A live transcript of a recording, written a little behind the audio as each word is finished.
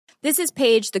This is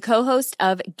Paige, the co-host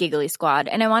of Giggly Squad,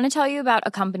 and I want to tell you about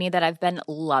a company that I've been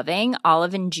loving,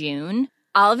 Olive & June.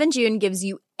 Olive & June gives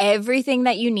you everything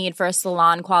that you need for a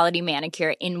salon-quality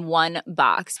manicure in one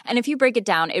box. And if you break it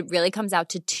down, it really comes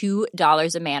out to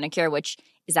 $2 a manicure, which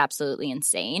is absolutely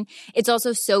insane. It's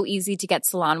also so easy to get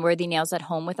salon-worthy nails at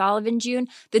home with Olive & June.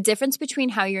 The difference between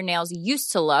how your nails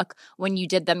used to look when you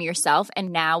did them yourself and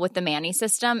now with the Mani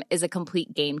system is a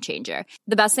complete game changer.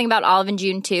 The best thing about Olive &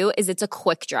 June, too, is it's a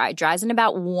quick dry. Dries in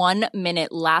about 1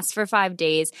 minute, lasts for 5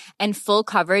 days, and full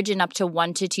coverage in up to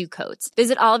 1 to 2 coats.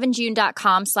 Visit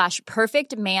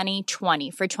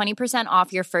oliveandjune.com/perfectmani20 for 20%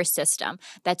 off your first system.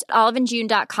 That's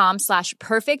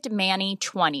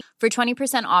oliveandjune.com/perfectmani20 for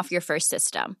 20% off your first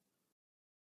system.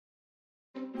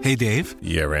 Hey, Dave.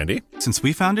 Yeah, Randy. Since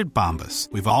we founded Bombas,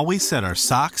 we've always said our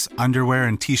socks, underwear,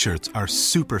 and T-shirts are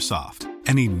super soft.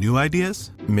 Any new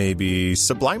ideas? Maybe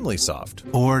sublimely soft.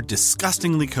 Or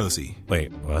disgustingly cozy.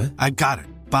 Wait, what? I got it.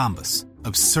 Bombas.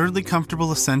 Absurdly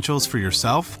comfortable essentials for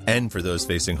yourself and for those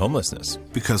facing homelessness.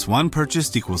 Because one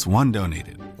purchased equals one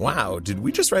donated. Wow, did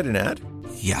we just write an ad?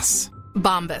 Yes.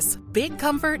 Bombas. Big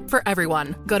comfort for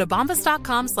everyone. Go to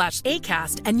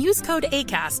bombas.com/ACAST and use code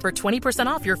ACAST for 20%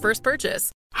 off your first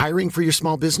purchase. Hiring for your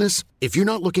small business? If you're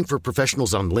not looking for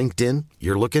professionals on LinkedIn,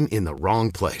 you're looking in the wrong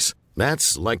place.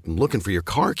 That's like looking for your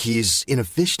car keys in a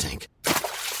fish tank.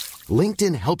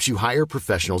 LinkedIn helps you hire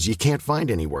professionals you can't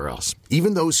find anywhere else,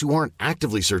 even those who aren't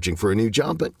actively searching for a new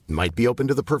job but might be open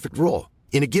to the perfect role.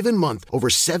 In a given month, over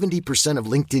 70% of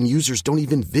LinkedIn users don't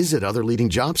even visit other leading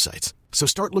job sites. So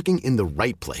start looking in the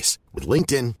right place. With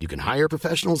LinkedIn, you can hire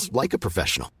professionals like a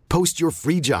professional. Post your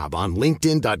free job on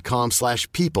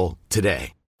linkedin.com/people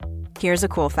today. Here's a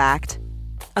cool fact.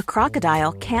 A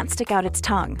crocodile can't stick out its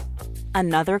tongue.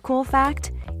 Another cool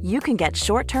fact, you can get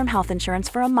short-term health insurance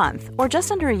for a month or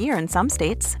just under a year in some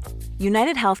states.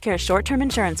 United Healthcare short-term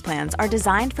insurance plans are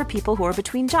designed for people who are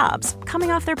between jobs,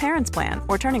 coming off their parents' plan,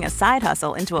 or turning a side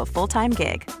hustle into a full-time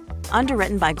gig.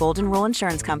 Underwritten by Golden Rule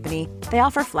Insurance Company, they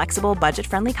offer flexible,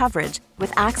 budget-friendly coverage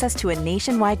with access to a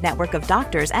nationwide network of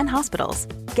doctors and hospitals.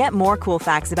 Get more cool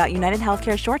facts about United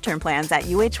Healthcare short-term plans at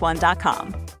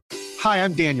uh1.com. Hi,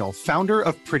 I'm Daniel, founder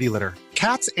of Pretty Litter.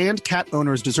 Cats and cat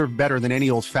owners deserve better than any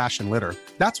old-fashioned litter.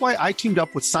 That's why I teamed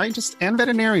up with scientists and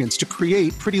veterinarians to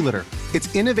create Pretty Litter.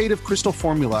 Its innovative crystal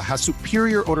formula has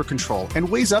superior odor control and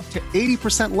weighs up to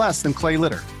 80% less than clay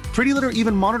litter. Pretty Litter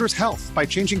even monitors health by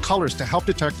changing colors to help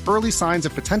detect early signs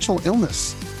of potential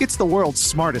illness. It's the world's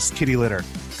smartest kitty litter.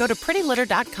 Go to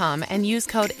prettylitter.com and use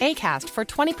code ACAST for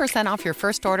 20% off your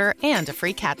first order and a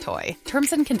free cat toy.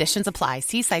 Terms and conditions apply.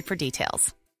 See site for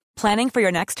details. Planning for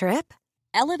your next trip?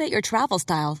 Elevate your travel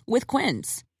style with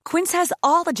Quince. Quince has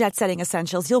all the jet-setting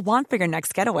essentials you'll want for your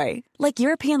next getaway, like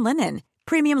European linen,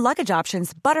 premium luggage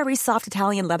options, buttery soft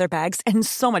Italian leather bags, and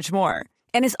so much more.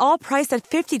 And is all priced at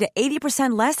 50 to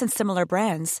 80% less than similar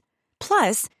brands.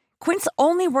 Plus, Quince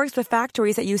only works with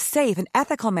factories that use safe and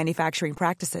ethical manufacturing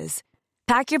practices.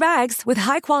 Pack your bags with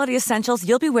high-quality essentials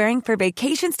you'll be wearing for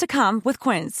vacations to come with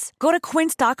Quince. Go to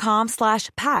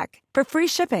quince.com/pack for free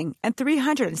shipping and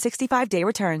 365-day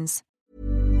returns.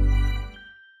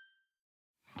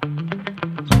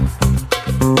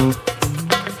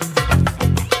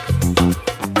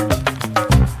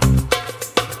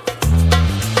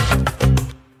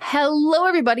 Hello,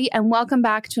 everybody, and welcome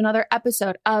back to another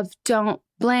episode of Don't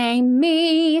Blame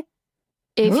Me.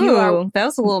 If you are, that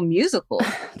was a little musical.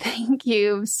 Thank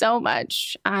you so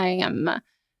much. I am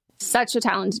such a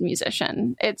talented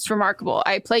musician. It's remarkable.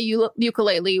 I play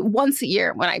ukulele once a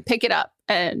year when I pick it up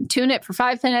and tune it for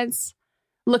 5 minutes,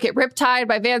 look at Riptide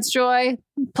by Vance Joy,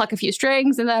 pluck a few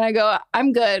strings, and then I go,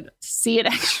 I'm good. See you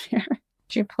next year.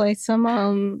 Did you play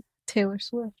some Taylor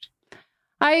Swift?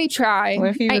 I try.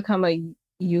 What if you become a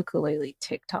ukulele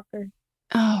TikToker?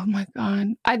 Oh my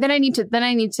God. Then I need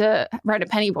to ride a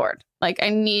penny board. I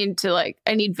need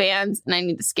Vans and I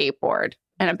need the skateboard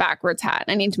and a backwards hat.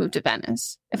 I need to move to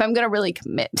Venice if I'm going to really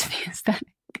commit to the aesthetic.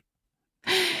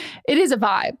 It is a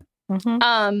vibe.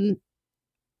 Mm-hmm.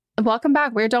 Welcome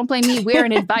back. We're Don't Blame Me. We're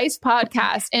an advice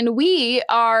podcast, and we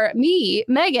are me,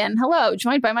 Megan. Hello,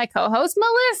 joined by my co-host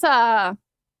Melissa.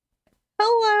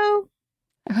 Hello.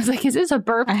 I was like, is this a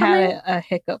burp? I had a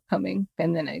hiccup coming,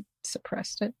 and then I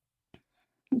suppressed it.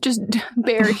 Just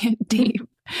bury it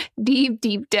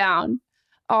deep down.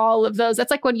 All of those.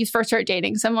 That's like when you first start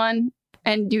dating someone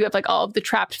and you have all of the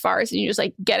trapped farts and you just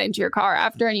get into your car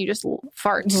after and you just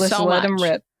fart so much. Let them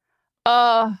rip.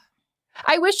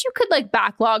 I wish you could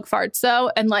backlog farts though,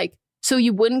 and so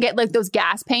you wouldn't get those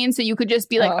gas pains, so you could just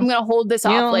be I'm gonna hold this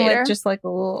off later. Just a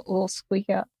little squeak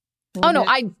out. Oh no,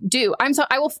 I do. I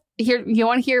will hear. You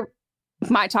want to hear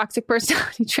my toxic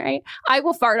personality trait. I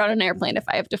will fart on an airplane if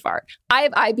I have to fart. I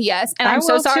have IBS, and I'm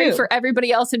so sorry for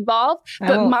everybody else involved,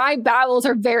 but my bowels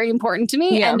are very important to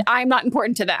me, and I'm not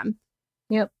important to them.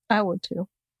 Yep, I would too.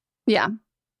 Yeah.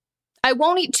 I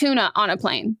won't eat tuna on a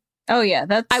plane. Oh, yeah.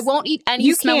 I won't eat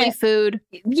any smelly food.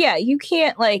 Yeah, you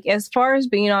can't, like, as far as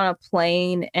being on a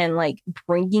plane and, like,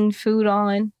 bringing food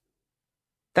on,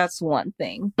 that's one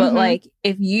thing. But, like,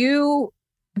 if you...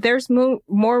 There's more.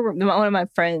 One of my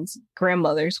friends'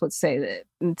 grandmothers would say that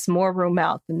it's more room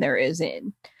out than there is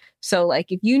in. So,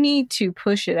 like, if you need to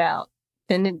push it out,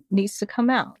 then it needs to come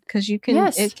out because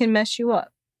it can mess you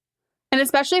up. And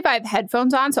especially if I have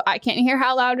headphones on, so I can't hear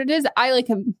how loud it is.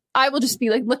 I will just be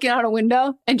like looking out a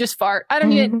window and just fart. I don't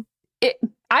need it.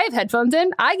 I have headphones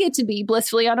in. I get to be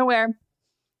blissfully unaware.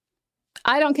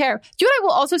 I don't care. Do you know what I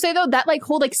will also say though? That like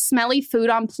whole like smelly food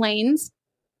on planes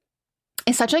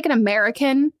is such like an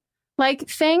American like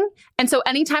thing. And so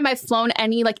anytime I've flown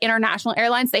any like international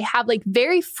airlines, they have like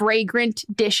very fragrant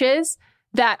dishes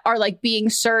that are like being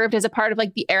served as a part of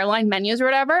like the airline menus or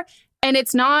whatever. And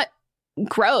it's not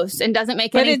gross and doesn't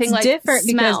make anything like different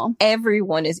smell. Because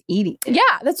everyone is eating it.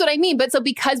 Yeah, that's what I mean. But so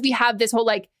because we have this whole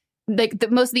like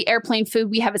most of the airplane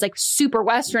food we have is like super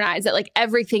westernized, that like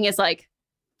everything is like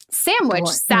sandwich,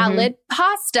 salad,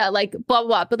 pasta, like blah, blah,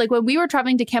 blah. But like when we were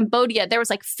traveling to Cambodia, there was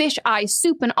like fish eye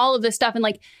soup and all of this stuff. And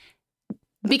like,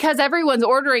 because everyone's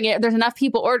ordering it, there's enough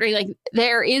people ordering, like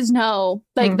there is no,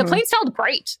 like the plane smelled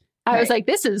great. I was like,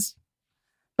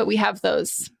 but we have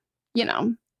those, you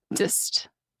know, just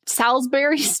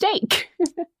Salisbury steak.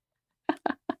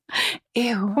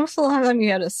 Ew. When was the last time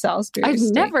you had a Salisbury steak?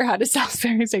 I've never had a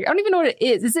Salisbury steak. I don't even know what it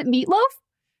is. Is it meatloaf?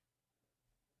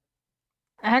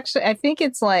 Actually, I think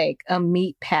it's like a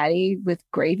meat patty with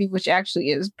gravy, which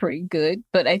actually is pretty good.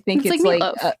 But I think it's like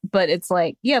but it's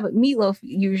like, but meatloaf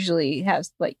usually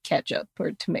has like ketchup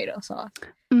or tomato sauce.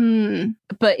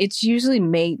 But it's usually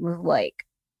made with like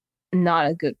not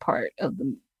a good part of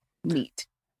the meat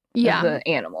of the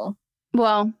animal.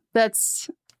 Well, that's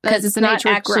because it's not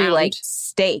actually like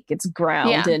steak. It's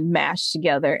ground and mashed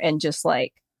together and just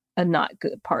like a not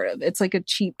good part of it. It's like a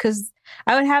cheap, because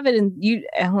I would have it in you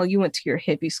went to your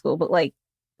hippie school, but like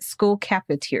school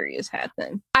cafeterias had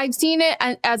them. I've seen it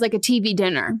as like a TV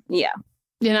dinner. Yeah.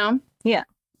 You know? Yeah.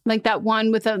 Like that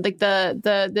one with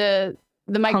the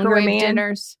microwave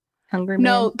dinners. Hungry Man?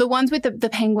 No, the ones with the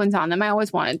penguins on them. I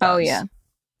always wanted those. Oh yeah.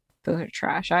 Those are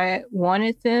trash. I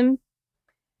wanted them.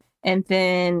 And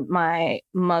then my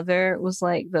mother was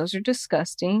like, those are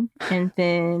disgusting. And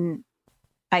then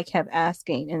I kept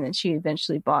asking, and then she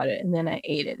eventually bought it, and then I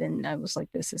ate it, and I was like,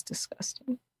 this is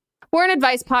disgusting. We're an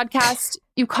advice podcast.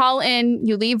 You call in,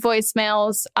 you leave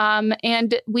voicemails,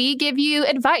 and we give you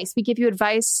advice. We give you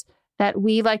advice that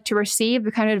we like to receive,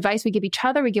 the kind of advice we give each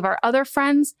other, we give our other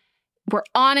friends. We're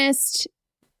honest.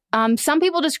 Some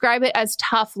people describe it as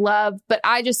tough love, but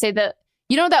I just say that,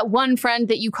 you know, that one friend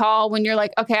that you call when you're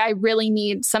like, okay, I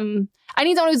need someone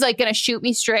who's like going to shoot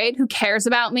me straight, who cares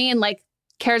about me and like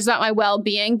cares about my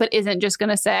well-being, but isn't just going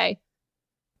to say,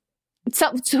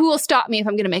 so who will stop me if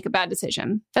I'm going to make a bad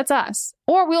decision? That's us.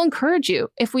 Or we'll encourage you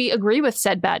if we agree with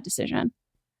said bad decision.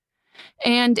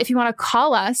 And if you want to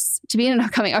call us to be in an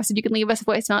upcoming episode, you can leave us a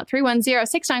voicemail at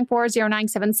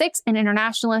 310-694-0976. And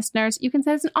international listeners, you can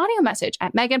send us an audio message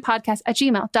at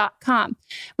meganpodcast@gmail.com.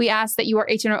 We ask that you are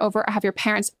 18 or over or have your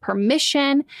parents'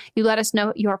 permission. You let us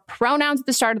know your pronouns at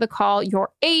the start of the call,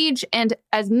 your age, and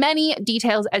as many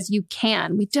details as you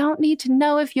can. We don't need to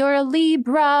know if you're a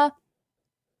Libra.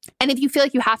 And if you feel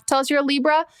like you have to tell us you're a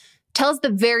Libra, tell us the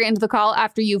very end of the call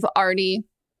after you've already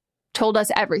told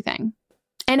us everything.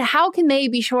 And how can they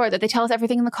be sure that they tell us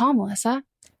everything in the call, Melissa?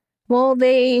 Well,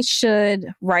 they should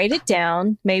write it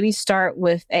down. Maybe start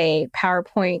with a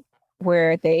PowerPoint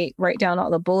where they write down all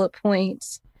the bullet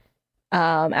points.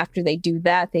 After they do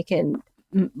that, they can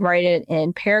write it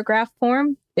in paragraph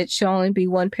form. It should only be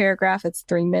one paragraph. It's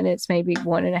 3 minutes, maybe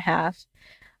 1.5.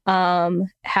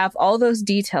 Have all those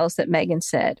details that Megan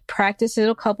said. Practice it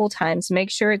a couple times.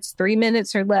 Make sure it's 3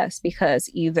 minutes or less,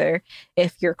 because either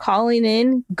if you're calling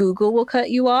in, Google will cut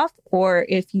you off, or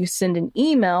if you send an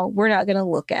email, we're not going to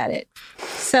look at it.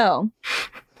 So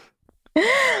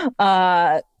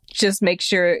just make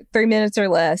sure 3 minutes or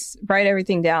less, write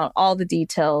everything down, all the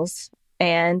details,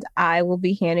 and I will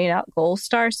be handing out gold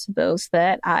stars to those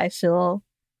that I feel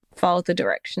follow the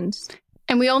directions.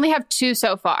 And we only have 2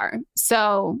 so far.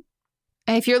 So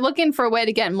if you're looking for a way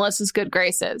to get in Melissa's good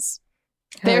graces,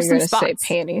 there's some spots. Say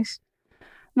panties.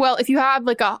 Well, if you have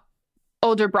like a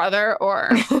older brother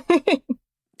or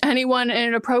anyone in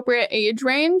an appropriate age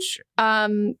range,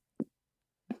 send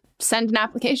an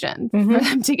application for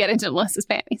them to get into Melissa's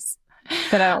panties.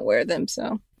 But I don't wear them,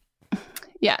 so.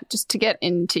 Yeah, just to get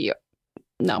into you.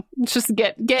 No, just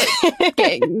get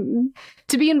to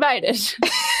be invited.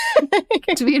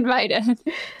 To be invited.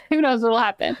 Who knows what'll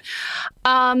happen?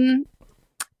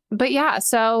 But yeah,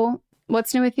 so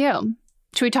what's new with you?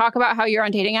 Should we talk about how you're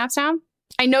on dating apps now?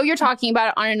 I know you're talking about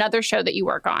it on another show that you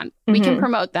work on. We can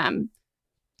promote them.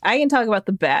 I can talk about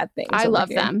the bad things. I love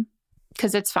them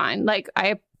because it's fine. Like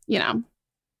it's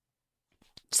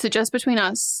the Just Between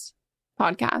Us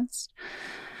podcast.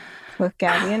 With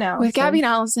Gabby and Allison. With Gabby and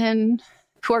Allison,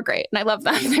 who are great. And I love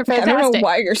them. They're fantastic. I don't know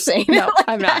why you're saying no, like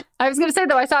I'm not. I was going to say,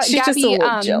 though, I saw She's Gabby. just a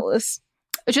little jealous.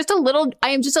 I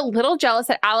am just a little jealous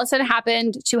that Allison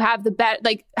happened to have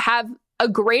have a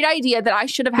great idea that I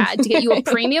should have had to get you a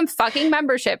premium fucking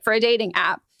membership for a dating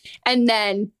app. And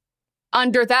then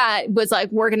under that was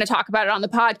like, we're going to talk about it on the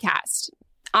podcast.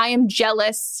 I am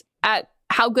jealous at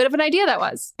how good of an idea that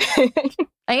was.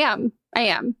 I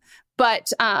am.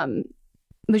 But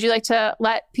would you like to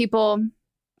let people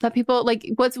like,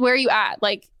 where are you at?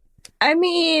 Like, I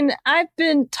mean, I've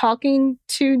been talking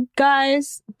to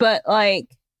guys, but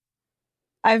like,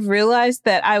 I've realized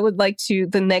that I would like to,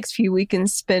 the next few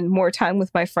weekends, spend more time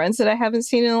with my friends that I haven't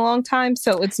seen in a long time.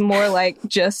 So it's more like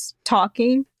just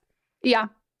talking. Yeah.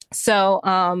 So,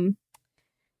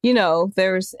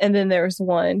 there's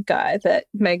one guy that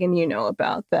Megan,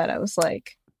 about that I was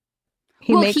like,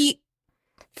 he makes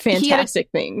fantastic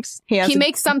things. He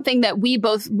makes something that we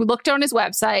both looked on his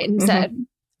website and said,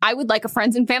 I would like a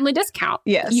friends and family discount.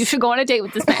 Yes. You should go on a date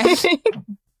with this man.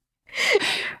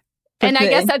 And I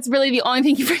guess that's really the only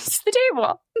thing he brings to the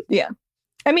table. Yeah.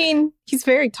 I mean, he's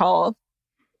very tall.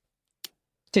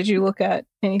 Did you look at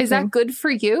anything? Is that good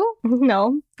for you?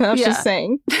 No. I was just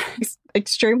saying. He's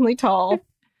extremely tall.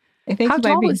 I think he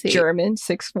might be German,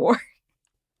 6'4".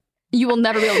 You will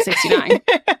never be able to 69.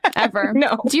 Ever.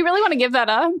 No. Do you really want to give that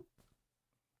up?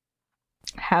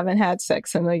 Haven't had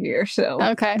sex in a year, so.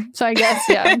 Okay. So I guess,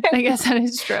 yeah. I guess that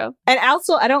is true. And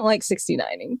also, I don't like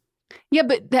 69ing. Yeah,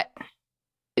 but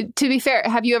to be fair,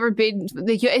 have you ever been...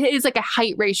 It is like a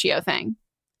height ratio thing.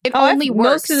 It only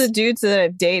works. Most of the dudes that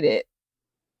I've dated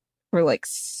were like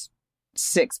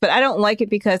 6, but I don't like it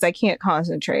because I can't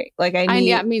concentrate. Like I need...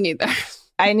 Yeah, me neither.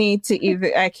 I need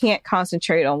to I can't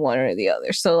concentrate on one or the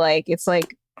other. So like, it's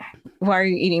like, why are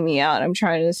you eating me out? I'm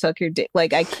trying to suck your dick.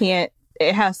 Like I can't,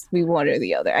 it has to be one or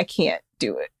the other. I can't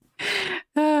do it.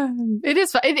 It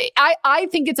is fun. I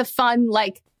think it's a fun,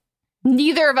 like,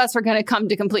 neither of us are going to come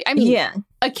to complete. I mean, yeah,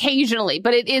 occasionally,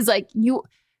 but it is like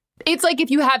it's like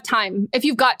if you have time, if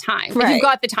you've got time, if you've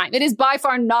got the time, it is by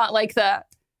far not like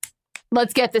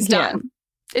let's get this done.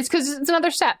 Yeah. It's because it's another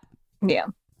step. Yeah.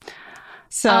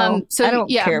 So I don't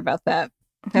care about that.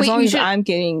 As long as I'm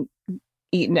getting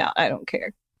eaten out, I don't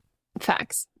care.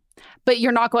 Facts. But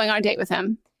you're not going on a date with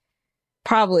him?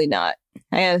 Probably not.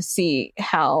 I gotta see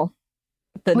how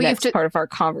the next part of our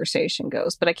conversation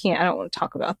goes. But I don't want to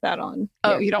talk about that on...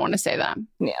 Oh, you don't want to say that?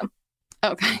 Yeah.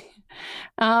 Okay.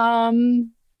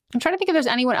 I'm trying to think if there's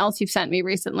anyone else you've sent me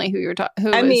recently who you were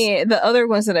talking... I mean, the other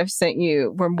ones that I've sent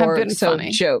you were more so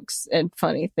funny jokes and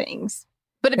funny things.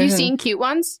 But have you seen cute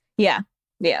ones? Yeah.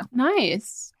 Yeah.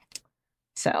 Nice.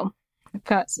 So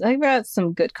I've got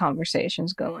some good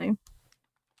conversations going.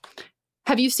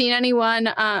 Have you seen anyone,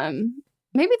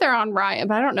 maybe they're on Riot,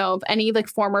 but I don't know of any like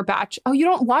former batch. Oh, you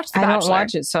don't watch The Bachelor? I don't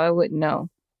watch it, so I wouldn't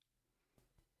know.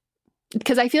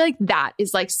 Because I feel like that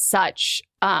is like such,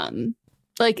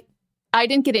 like I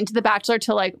didn't get into The Bachelor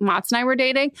till like Mats and I were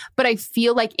dating, but I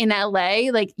feel like in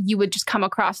LA, like you would just come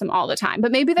across them all the time.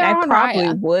 But maybe they're on Riot. I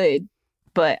probably would,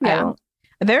 but I don't.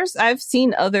 I've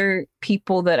seen other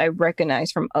people that I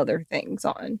recognize from other things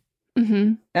on.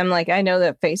 Mm-hmm. I'm like, I know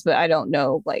that face, but I don't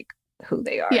know like who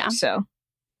they are. Yeah. So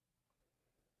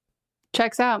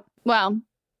checks out. Well,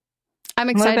 I'm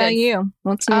excited. What about you?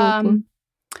 What's new?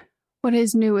 What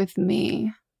is new with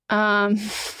me? Have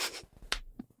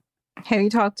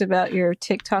you talked about your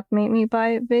TikTok Made Me Buy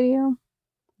It video?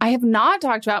 I have not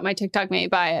talked about my TikTok Made Me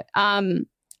Buy It.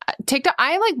 TikTok,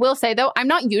 I will say though, I'm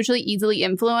not usually easily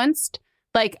influenced.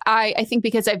 Like I think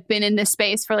because I've been in this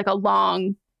space for like a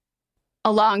long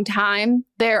time,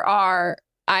 I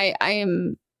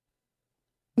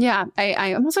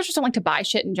also just don't like to buy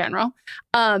shit in general.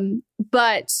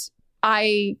 But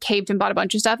I caved and bought a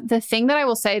bunch of stuff. The thing that I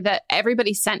will say that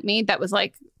everybody sent me that was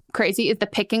like crazy is the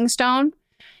picking stone.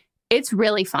 It's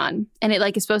really fun. And it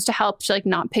like is supposed to help to like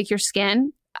not pick your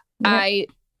skin. Yep. I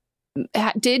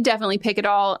did definitely pick it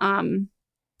all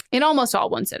in almost all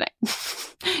one sitting.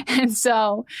 And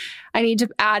so I need to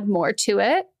add more to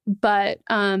it. But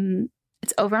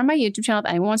it's over on my YouTube channel if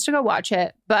anyone wants to go watch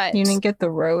it. But you didn't get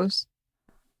the rose?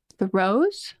 The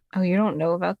rose? Oh, you don't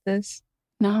know about this?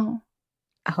 No.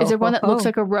 Oh, Is there one that looks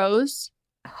like a rose?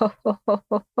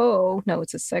 No,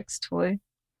 it's a sex toy.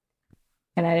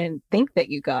 And I didn't think that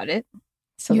you got it.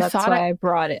 So You that's thought why I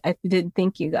brought it. I didn't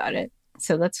think you got it.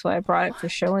 So that's why I brought it for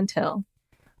show and tell.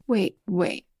 Wait.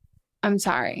 I'm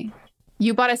sorry.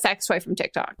 You bought a sex toy from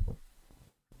TikTok.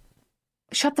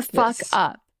 Shut the fuck Yes.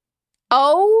 up.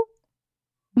 Oh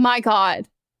my God.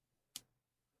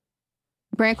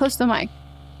 Bring it close to the mic.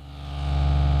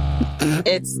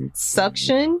 It's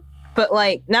suction, but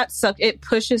like not suck. It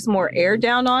pushes more air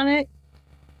down on it.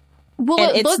 Well,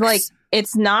 And it it's looks like,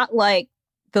 it's not like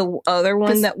the other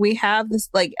one that we have. This,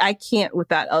 like, I can't with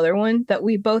that other one that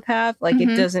we both have. Like,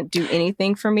 it doesn't do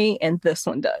anything for me, and this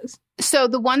one does. So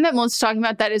the one that Melissa's talking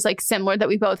about that is like similar that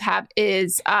we both have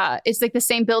is it's like the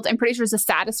same build. I'm pretty sure it's a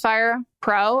Satisfier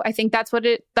Pro. I think that's what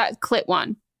that clit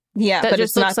one. Yeah, That but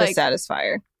just it's not looks the like-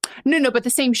 Satisfier. No, but the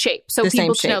same shape. So The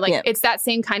people same to know, shape, like yeah. it's that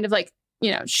same kind of like,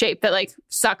 shape that like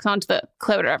sucks onto the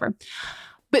clit or whatever.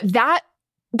 But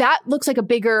that looks like a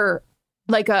bigger,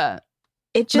 like a,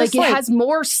 It just like it has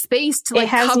more space to like it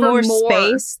has cover more more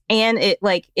space, and it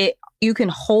you can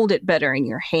hold it better in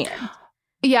your hand.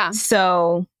 Yeah.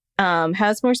 So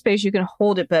has more space, you can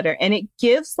hold it better, and it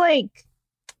gives like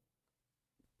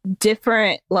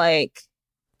different, like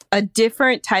a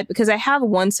different type, because I have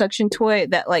one suction toy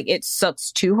that like it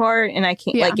sucks too hard and I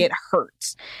can't, like, it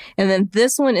hurts. And then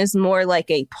this one is more like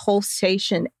a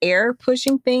pulsation air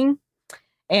pushing thing,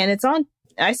 and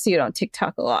I see it on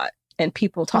TikTok a lot, and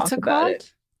people talk What's it about called?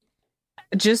 it.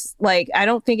 Just like, I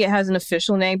don't think it has an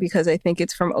official name because I think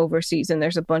it's from overseas, and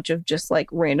there's a bunch of just like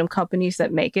random companies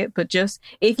that make it. But just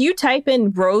if you type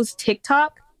in Rose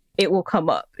TikTok, it will come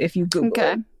up if you Google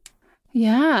it.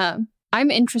 Yeah. I'm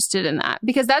interested in that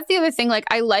because that's the other thing. Like,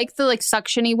 I like the like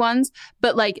suctiony ones,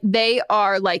 but like they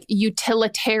are like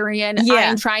utilitarian. Yeah.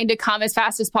 I'm trying to come as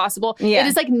fast as possible. Yeah. It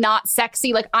is like not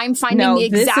sexy. Like I'm finding the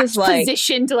this exact is like-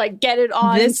 position to like get it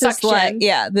on. This suction. is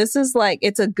like, this is like,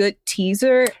 it's a good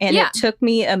teaser, and Yeah. it took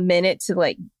me a minute to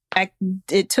like,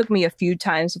 it took me a few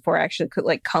times before I actually could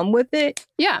like come with it.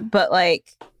 Yeah. But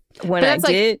like when But I that's,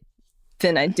 like- did,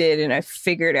 then I did, and I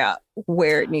figured out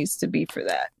where it needs to be for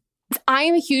that. I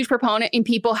am a huge proponent in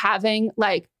people having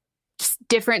like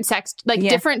different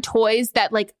different toys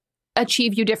that like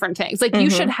achieve you different things. Like you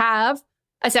should have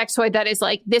a sex toy that is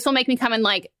like, this will make me come in,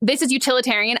 like, this is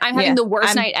utilitarian. I'm having the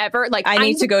worst night ever. Like I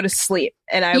need to go to sleep,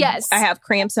 and I have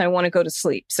cramps and I want to go to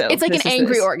sleep. So it's like an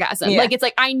angry orgasm. Yeah. Like it's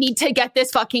like, I need to get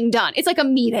this fucking done. It's like a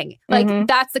meeting. Like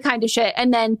that's the kind of shit.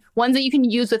 And then ones that you can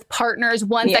use with partners,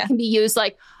 ones that can be used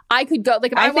like, I could go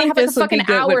like if I want to have like a fucking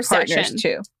hour session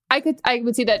too. I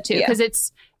would see that too, because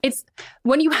it's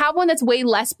when you have one that's way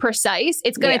less precise,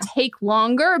 it's going to take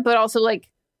longer, but also like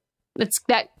it's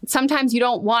that sometimes you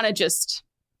don't want to just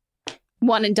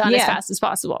one and done as fast as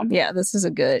possible. Yeah, this is a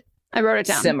good. I wrote it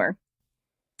down. Simmer.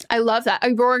 I love that.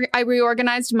 I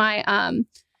reorganized my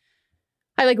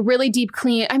I like really deep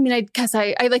clean. I mean,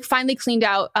 I like finally cleaned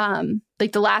out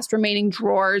like the last remaining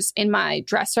drawers in my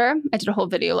dresser. I did a whole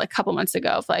video like a couple months ago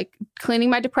of like cleaning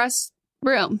my depressed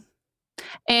room.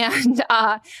 And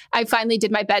I finally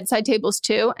did my bedside tables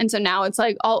too. And so now it's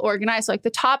like all organized. So, like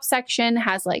the top section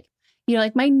has like,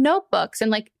 like my notebooks and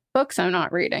like books I'm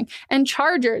not reading and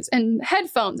chargers and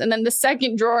headphones. And then the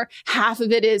second drawer, half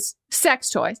of it is sex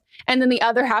toys. And then the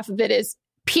other half of it is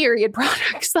period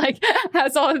products, like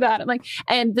has all of that. I'm like,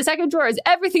 and the second drawer is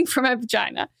everything from my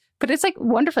vagina. But it's like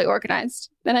wonderfully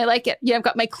organized. And I like it. Yeah, I've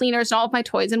got my cleaners and all of my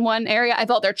toys in one area. I've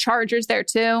all their chargers there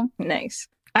too. Nice.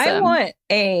 I want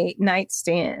a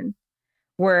nightstand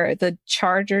where the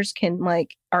chargers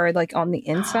are like on the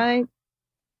inside.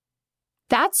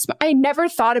 I never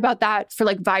thought about that for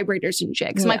like vibrators and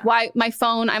shit. 'Cause I'm like, why my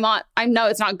phone? I know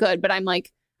it's not good, but I'm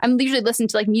usually listening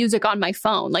to like music on my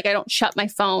phone. Like I don't shut my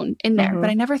phone in there, but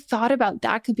I never thought about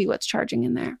that could be what's charging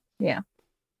in there. Yeah.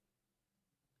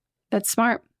 That's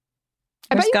smart.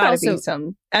 There's got to be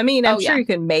some. I mean, I'm sure yeah. you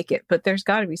can make it, but there's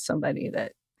got to be somebody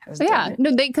that has done it.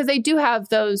 No, because they do have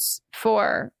those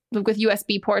for with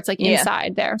USB ports like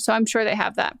inside there. So I'm sure they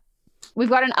have that. We've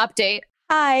got an update.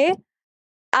 Hi,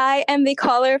 I am the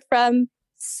caller from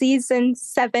season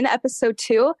 7, episode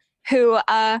 2,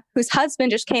 whose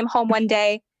husband just came home one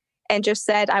day and just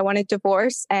said, I want a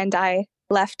divorce. And I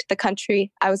left the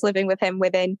country. I was living with him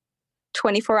within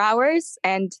 24 hours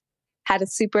and had a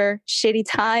super shitty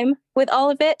time with all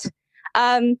of it.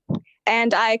 And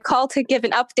I called to give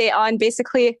an update on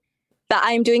basically that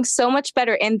I'm doing so much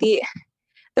better. And the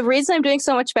reason I'm doing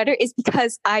so much better is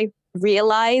because I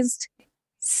realized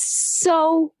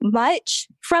so much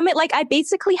from it. Like I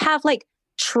basically have like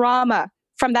trauma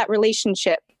from that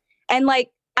relationship. And like,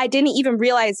 I didn't even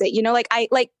realize it. You know,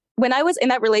 when I was in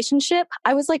that relationship,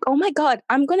 I was like, oh my God,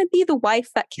 I'm going to be the wife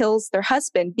that kills their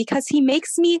husband because he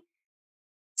makes me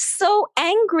so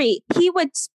angry. He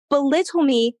would belittle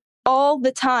me all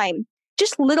the time.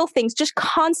 Just little things, just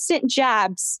constant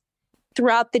jabs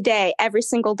throughout the day, every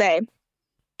single day.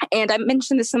 And I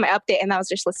mentioned this in my update, and I was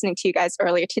just listening to you guys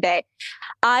earlier today.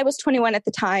 I was 21 at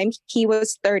the time. He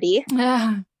was 30.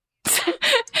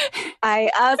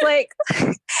 I was like,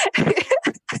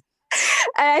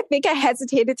 I think I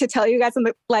hesitated to tell you guys in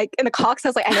the call because I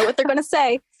was like, I know what they're going to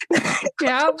say.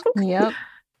 Yep.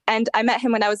 And I met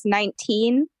him when I was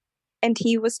 19 and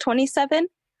he was 27,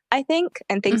 I think.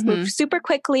 And things moved super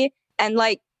quickly. And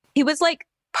like, he was like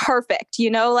perfect, you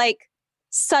know, like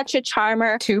such a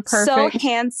charmer. Too perfect. So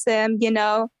handsome, you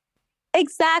know.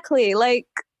 Exactly. Like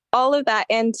all of that.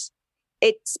 And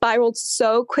it spiraled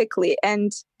so quickly.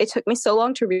 And it took me so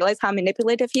long to realize how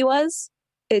manipulative he was.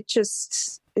 It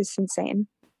just is insane.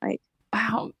 Like,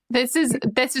 wow, this is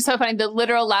so funny. The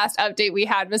literal last update we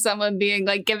had was someone being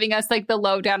like giving us like the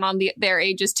lowdown on their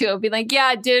ages too. Being like,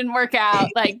 yeah, it didn't work out.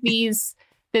 Like this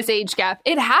age gap.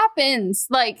 It happens.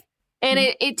 Like, and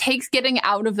it takes getting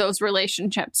out of those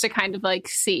relationships to kind of like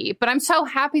see. But I'm so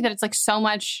happy that it's like so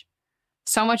much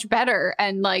better.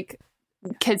 And like,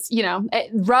 because, you know,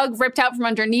 rug ripped out from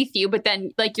underneath you. But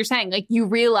then, like you're saying, like you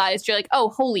realized you're like, oh,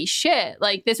 holy shit.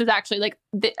 Like this was actually like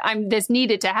this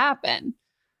needed to happen.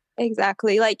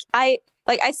 Exactly. Like I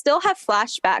still have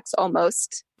flashbacks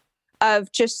almost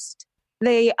of just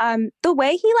the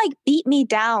way he like beat me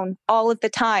down all of the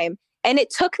time. And it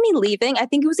took me leaving. I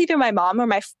think it was either my mom or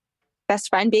my best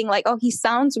friend being like, oh, he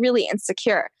sounds really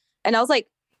insecure. And I was like,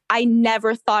 I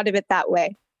never thought of it that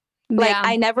way. Like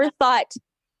I never thought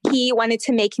he wanted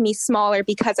to make me smaller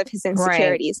because of his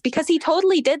insecurities, because he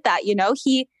totally did that. You know,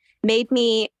 he made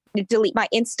me delete my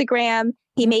Instagram.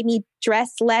 He made me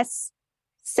dress less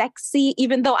sexy,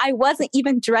 even though I wasn't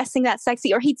even dressing that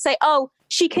sexy. Or he'd say, oh,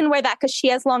 she can wear that because she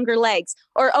has longer legs.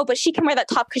 Or, oh, but she can wear that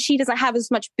top because she doesn't have as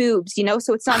much boobs, you know,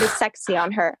 so it's not as sexy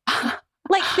on her.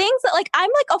 Like things that like, I'm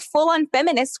like a full-on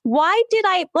feminist. Why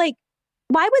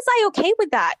was I okay with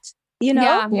that? You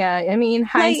know? Yeah. I mean,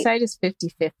 hindsight is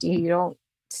 50-50. You don't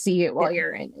see it while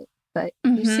you're in it, but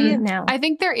you see it now. I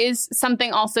think there is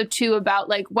something also too about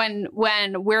like when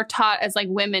we're taught as like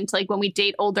women to like when we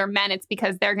date older men, it's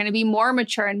because they're going to be more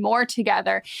mature and more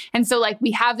together. And so like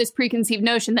we have this preconceived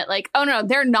notion that like, oh no,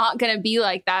 they're not going to be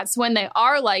like that. So when they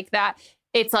are like that,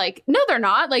 it's like, no, they're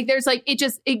not. Like there's like,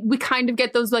 we kind of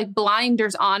get those like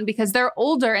blinders on because they're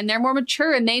older and they're more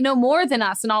mature and they know more than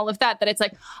us and all of that it's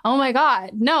like, oh my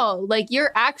God, no, like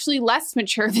you're actually less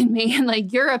mature than me. And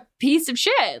like, you're a piece of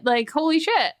shit. Like, holy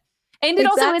shit. And it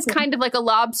also is kind of like a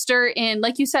lobster in,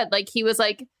 like you said, like he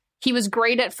was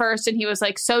great at first and he was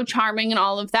like so charming and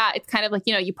all of that. It's kind of like,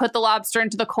 you know, you put the lobster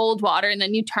into the cold water and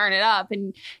then you turn it up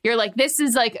and you're like, this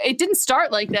is like, it didn't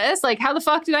start like this. Like, how the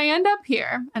fuck did I end up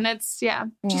here? And it's,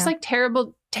 just like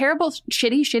terrible,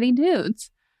 shitty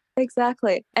dudes.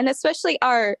 Exactly. And especially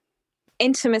our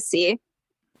intimacy.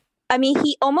 I mean,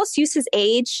 he almost used his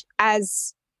age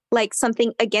as like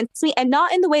something against me and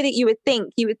not in the way that you would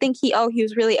think. You would think he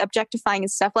was really objectifying and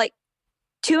stuff, like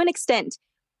to an extent.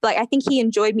 Like, I think he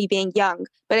enjoyed me being young.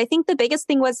 But I think the biggest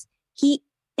thing was he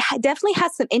definitely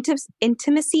has some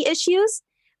intimacy issues.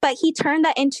 But he turned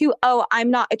that into, oh,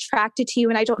 I'm not attracted to you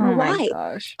and I don't know why.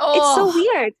 Gosh. It's so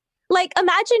weird. Like,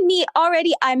 imagine me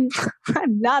already, I'm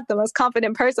not the most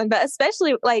confident person, but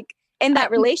especially like in that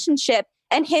relationship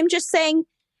and him just saying,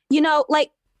 you know,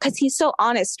 like, because he's so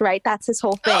honest, right? That's his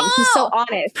whole thing. He's so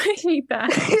honest. I hate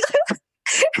that.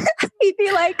 He'd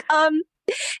be like,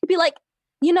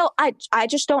 you know, I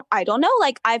don't know.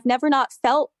 Like, I've never not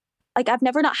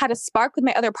had a spark with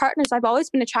my other partners. I've always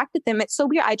been attracted to them. It's so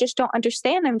weird. I just don't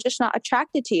understand. I'm just not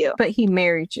attracted to you. But he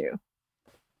married you.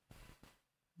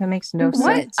 That makes no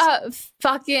sense.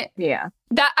 Fucking yeah.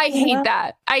 That I hate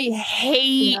that. I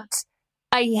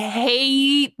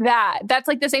hate that. That's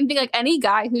like the same thing. Like any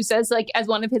guy who says like as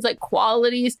one of his like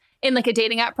qualities in like a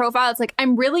dating app profile, it's like,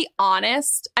 I'm really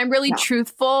honest. I'm really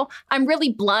truthful. I'm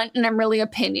really blunt and I'm really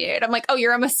opinionated. I'm like, oh,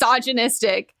 you're a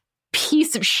misogynistic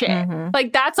piece of shit.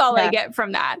 Like that's all I get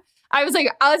from that. I was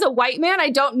like, as a white man, I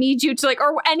don't need you to like,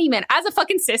 or any man, as a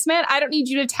fucking cis man, I don't need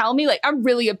you to tell me like, I'm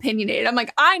really opinionated. I'm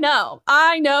like, I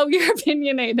know you're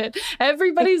opinionated.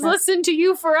 Everybody's listened to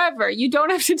you forever. You don't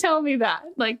have to tell me that.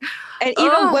 Like, and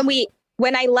even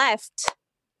when I left,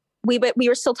 we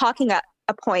were still talking at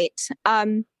a point.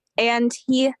 And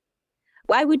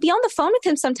I would be on the phone with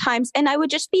him sometimes and I would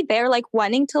just be there like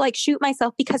wanting to like shoot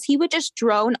myself because he would just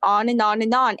drone on and on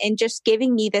and on and just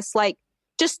giving me this like,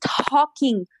 just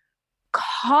talking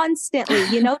constantly,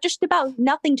 just about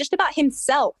nothing, just about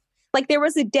himself. Like there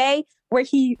was a day where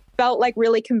he felt like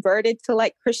really converted to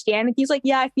like Christianity. He's like,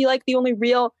 yeah, I feel like the only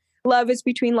real love is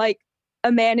between like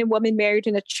a man and woman married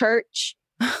in a church.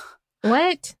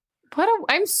 What?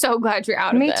 I'm so glad you're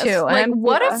out of this. Me too. Like,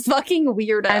 what a fucking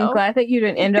weirdo. I'm glad that you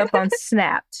didn't end up on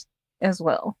Snapped as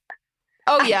well.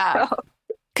 Oh, yeah.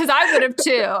 Because I would have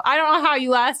too. I don't know how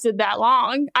you lasted that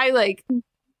long. I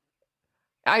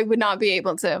would not be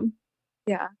able to.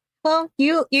 Yeah. Well,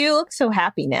 you look so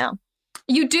happy now.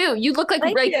 You do. You look like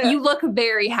you look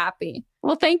very happy.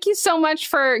 Well, thank you so much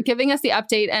for giving us the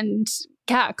update and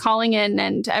calling in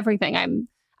and everything.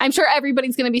 I'm sure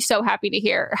everybody's going to be so happy to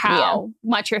hear how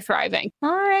much you're thriving. All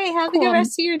right. Have a good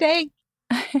rest of your day.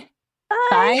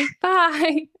 Bye.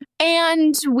 Bye.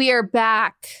 And we are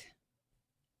back.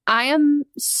 I am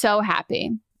so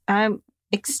happy. I'm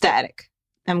ecstatic.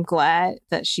 I'm glad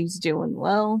that she's doing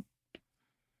well.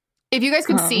 If you guys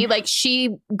could see, like,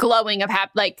 she glowing of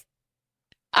happy, like,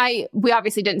 we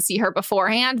obviously didn't see her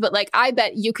beforehand, but like, I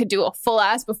bet you could do a full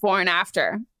ass before and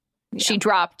after she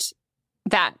dropped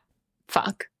that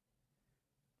fuck.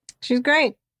 She's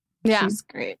great. Yeah. She's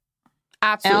great.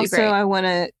 Absolutely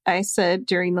great. I said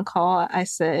during the call, I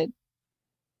said,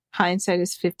 hindsight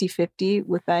is 50-50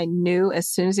 with I knew as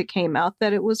soon as it came out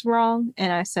that it was wrong.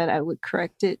 And I said I would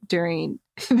correct it during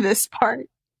this part.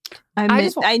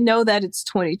 I know that it's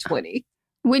 2020.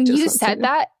 When you said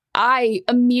that, I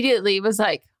immediately was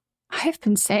like, I've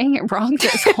been saying it wrong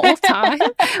this whole time.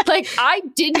 Like, I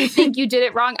didn't think you did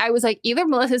it wrong. I was like, either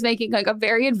Melissa's making like a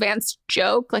very advanced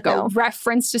joke, like a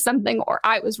reference to something, or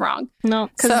I was wrong. No,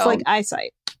 because it's like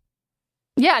eyesight.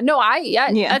 Yeah, no,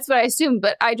 that's what I assumed.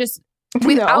 But I just,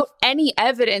 without any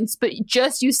evidence, but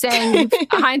just you saying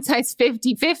hindsight's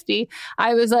 50-50,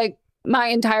 I was like, my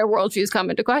entire worldview's come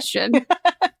into question.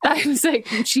 I was like,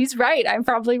 she's right. I'm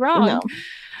probably wrong. No.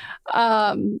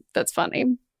 That's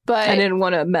funny. But I didn't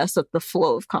want to mess up the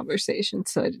flow of conversation,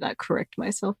 so I did not correct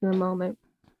myself in the moment.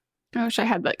 I wish I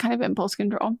had that kind of impulse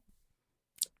control.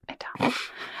 I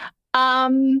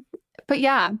don't. But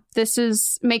yeah,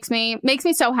 this makes me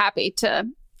so happy to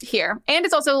hear. And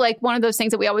it's also like one of those things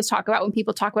that we always talk about when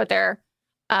people talk about their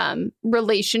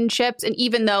relationships. And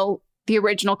even though the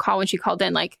original call when she called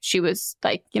in, like she was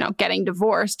like, getting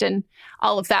divorced and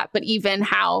all of that, but even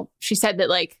how she said that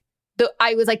like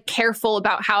I was like careful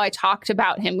about how I talked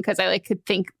about him because I like could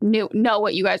know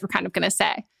what you guys were kind of going to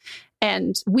say.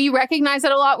 And we recognize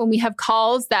that a lot when we have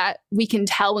calls that we can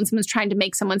tell when someone's trying to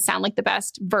make someone sound like the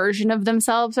best version of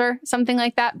themselves or something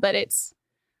like that. But it's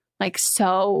like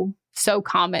so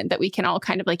common that we can all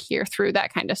kind of like hear through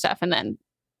that kind of stuff. And then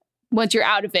once you're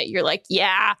out of it, you're like,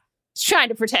 yeah, it's trying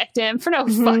to protect him for no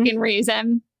fucking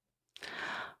reason.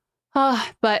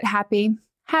 But happy.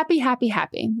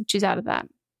 She's out of that.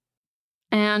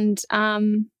 And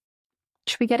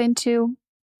should we get into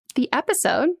the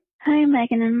episode? Hi,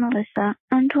 Megan and Melissa.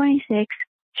 I'm 26.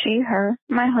 She, her.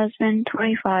 My husband,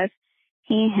 25.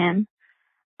 He, him.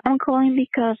 I'm calling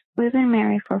because we've been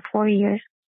married for 4 years,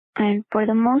 and for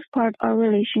the most part, our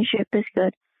relationship is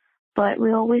good, but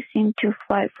we always seem to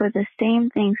fight for the same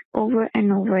things over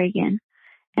and over again,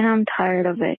 and I'm tired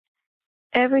of it.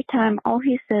 Every time, all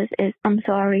he says is, I'm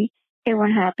sorry, it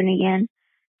won't happen again,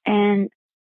 and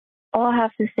all I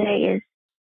have to say is,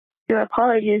 your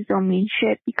apologies don't mean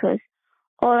shit because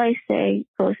all I say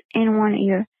goes in one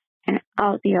ear and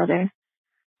out the other.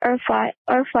 Our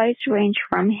fights range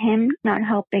from him not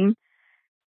helping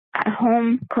at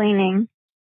home cleaning,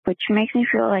 which makes me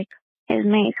feel like his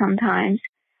maid sometimes,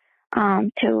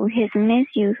 to his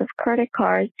misuse of credit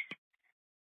cards.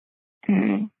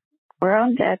 We're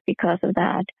on debt because of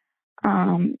that.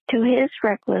 To his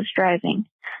reckless driving.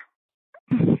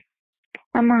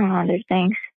 Among other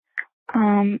things.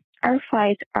 Our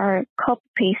fights are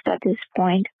copy-paste at this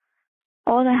point.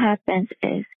 All that happens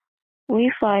is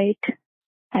we fight,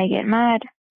 I get mad,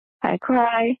 I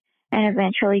cry, and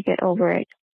eventually get over it,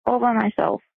 all by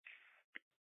myself.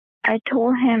 I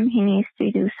told him he needs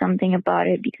to do something about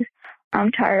it because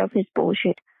I'm tired of his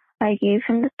bullshit. I gave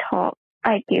him the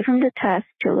task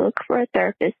to look for a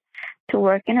therapist to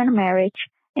work in a marriage,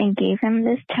 and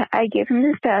I gave him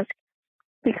this task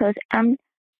because I'm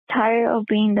tired of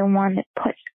being the one that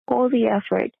puts all the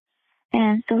effort,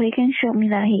 and so he can show me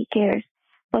that he cares.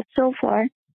 But so far,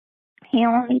 he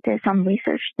only did some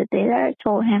research the day that I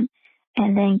told him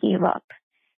and then gave up.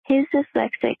 He's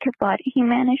dyslexic, but he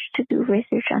managed to do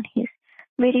research on his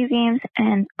video games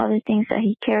and other things that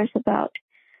he cares about.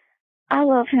 I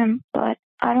love him, but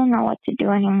I don't know what to do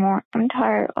anymore. I'm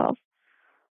tired of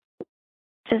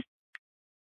just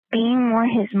being more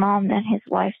his mom than his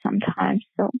wife sometimes.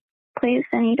 So place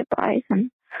I need to buy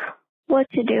and what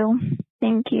to do.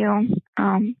 Thank you.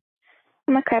 I'm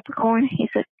a Capricorn. He's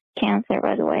a Cancer,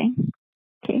 by the way.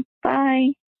 Okay, bye.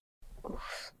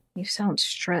 You sound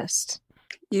stressed.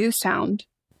 You sound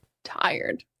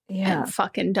tired. Yeah. And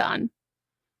fucking done.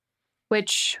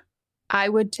 Which I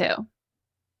would too.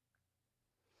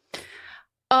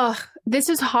 Ugh, this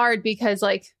is hard because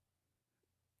like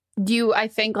I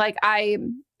think like I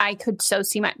could so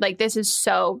see this is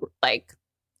so like,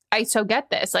 I so get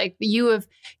this. Like you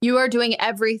are doing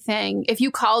everything. If you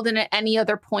called in at any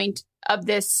other point of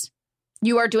this,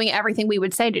 you are doing everything we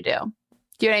would say to do.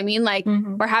 Do you know what I mean? Like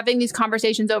we're having these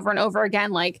conversations over and over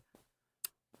again. Like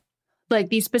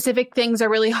these specific things are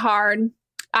really hard.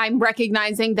 I'm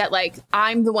recognizing that like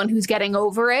I'm the one who's getting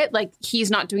over it. Like he's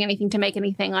not doing anything to make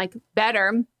anything like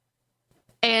better.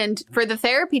 And for the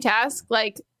therapy task,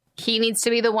 like he needs to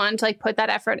be the one to like put that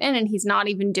effort in, and he's not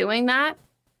even doing that.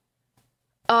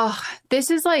 Oh,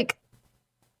 this is like,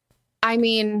 I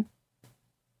mean,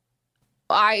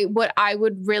 what I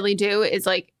would really do is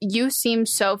like, you seem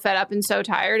so fed up and so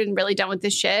tired and really done with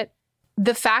this shit.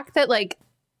 The fact that like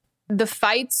the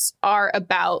fights are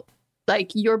about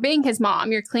like you're being his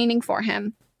mom, you're cleaning for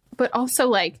him, but also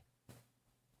like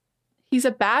he's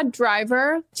a bad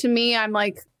driver. To me, I'm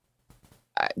like,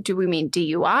 do we mean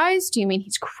DUIs? Do you mean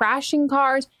he's crashing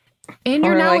cars? And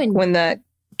you're now like when that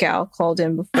gal called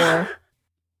in before.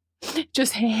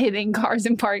 Just hitting cars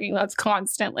in parking lots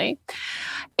constantly.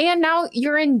 And now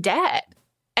you're in debt.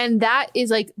 And that is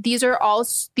like, these are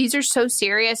so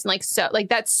serious and like, so like,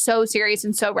 that's so serious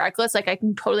and so reckless. Like I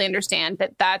can totally understand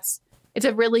that it's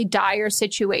a really dire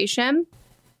situation.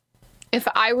 If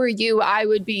I were you, I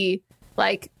would be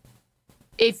like,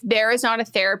 if there is not a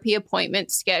therapy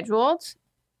appointment scheduled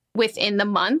within the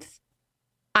month,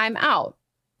 I'm out.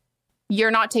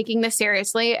 You're not taking this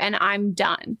seriously and I'm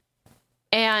done.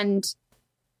 And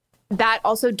that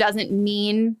also doesn't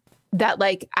mean that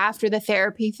like after the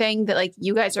therapy thing that like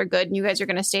you guys are good and you guys are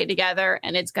going to stay together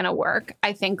and it's going to work.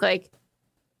 I think like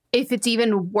if it's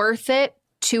even worth it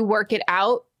to work it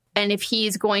out, and if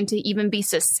he's going to even be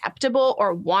susceptible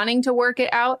or wanting to work it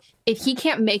out, if he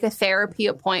can't make a therapy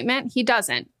appointment, he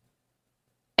doesn't.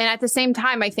 And at the same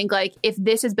time, I think like if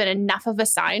this has been enough of a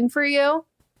sign for you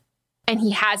and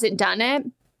he hasn't done it,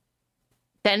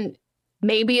 then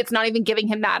maybe it's not even giving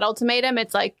him that ultimatum.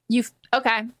 It's like,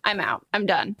 okay, I'm out. I'm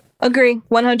done. Agree.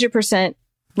 100%.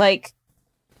 Like,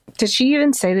 did she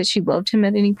even say that she loved him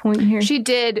at any point in here? She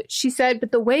did. She said,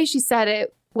 but the way she said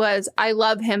it was, I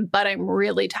love him, but I'm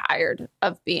really tired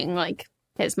of being like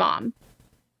his mom.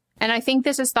 And I think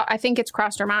I think it's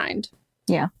crossed her mind.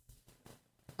 Yeah.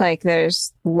 Like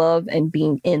there's love and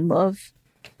being in love.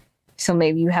 So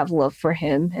maybe you have love for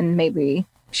him and maybe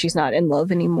she's not in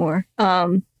love anymore.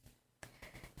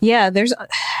 Yeah,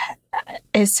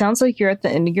 it sounds like you're at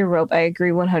the end of your rope. I agree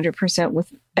 100%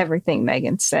 with everything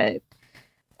Megan said.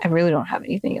 I really don't have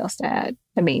anything else to add.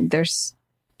 I mean,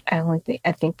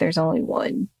 I think there's only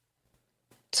one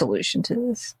solution to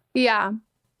this. Yeah.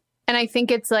 And I think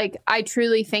it's like, I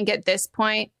truly think at this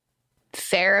point,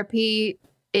 therapy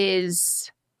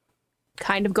is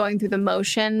kind of going through the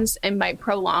motions and might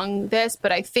prolong this.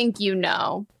 But I think you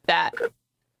know that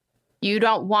you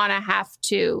don't want to have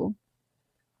to.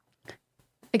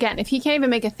 Again, if he can't even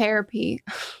make a therapy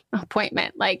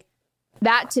appointment, like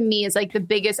that to me is like the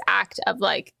biggest act of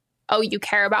like, oh, you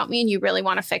care about me and you really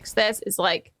want to fix this, is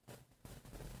like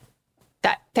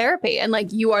that therapy. And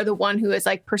like, you are the one who is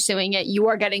like pursuing it. You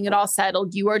are getting it all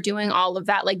settled. You are doing all of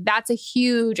that. Like, that's a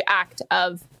huge act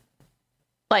of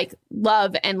like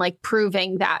love and like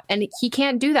proving that. And he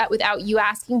can't do that without you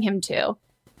asking him to.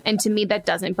 And to me, that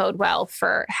doesn't bode well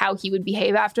for how he would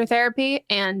behave after therapy.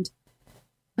 And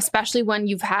especially when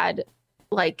you've had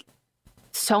like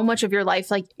so much of your life,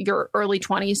 like your early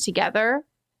 20s together,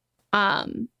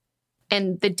 and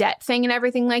the debt thing and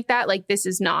everything like that. Like, this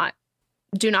is not,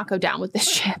 do not go down with this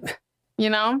ship. You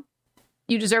know,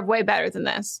 you deserve way better than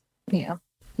this. Yeah,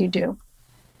 you do.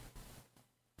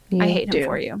 I hate him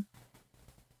for you.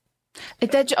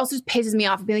 That also just pisses me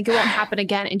off. Being like, it won't happen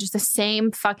again, and just the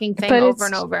same fucking thing over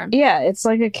and over. Yeah, it's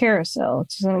like a carousel.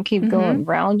 It's just going to keep going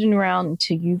round and round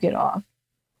until you get off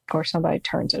or somebody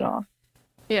turns it off.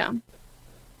 Yeah.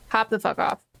 Hop the fuck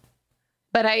off.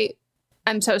 But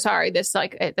I'm so sorry. This,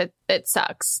 like, it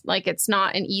sucks. Like, it's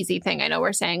not an easy thing. I know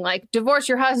we're saying, like, divorce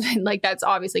your husband. Like, that's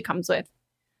obviously comes with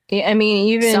Yeah, I mean,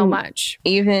 even so much.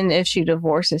 Even if she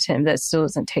divorces him, that still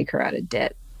doesn't take her out of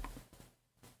debt.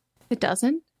 It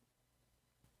doesn't?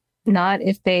 Not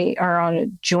if they are on a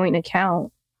joint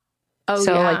account. Oh,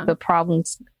 so, yeah. like, the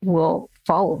problems will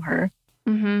follow her.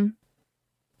 Mm-hmm.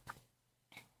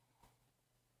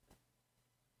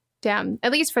 Damn.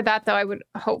 At least for that, though, I would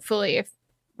hopefully, if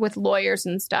with lawyers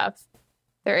and stuff,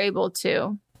 they're able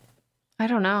to. I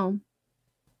don't know.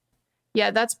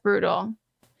 Yeah, that's brutal.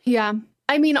 Yeah.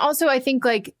 I mean, also, I think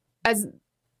like as,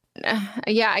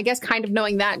 I guess kind of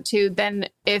knowing that too, then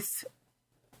if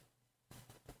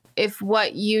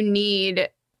what you need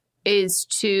is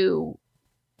to,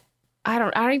 I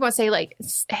don't even want to say like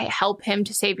help him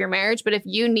to save your marriage, but if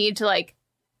you need to like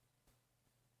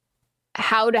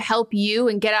how to help you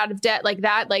and get out of debt like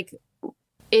that, like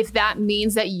if that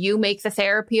means that you make the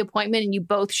therapy appointment and you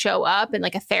both show up and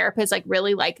like a therapist like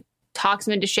really like talks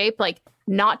him into shape, like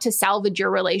not to salvage your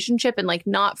relationship and like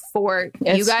not for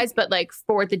you guys, but like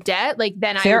for the debt, like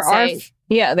then I would say.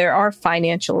 Yeah, there are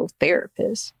financial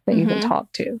therapists that you can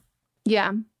talk to.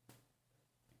 Yeah.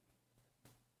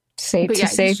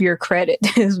 Save your credit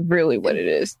is really what it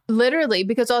is. Literally,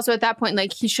 because also at that point,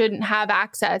 like he shouldn't have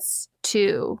access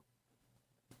to,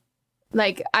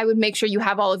 like, I would make sure you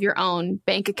have all of your own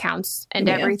bank accounts and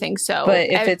everything. So, but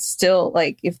if it's still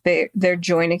like, if their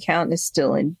joint account is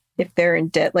still in, if they're in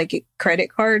debt, like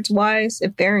credit cards wise,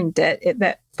 if they're in debt,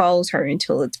 that follows her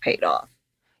until it's paid off.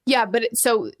 Yeah, but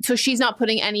so she's not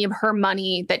putting any of her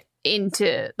money that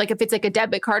into, like, if it's like a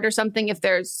debit card or something, if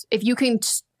you can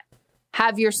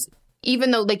have your,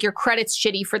 even though like your credit's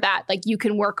shitty for that, like you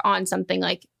can work on something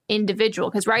like individual,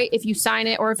 because right, if you sign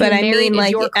it or if you're married,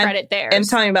 like, your credit there. I'm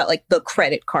talking about like the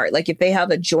credit card. Like if they have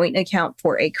a joint account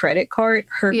for a credit card,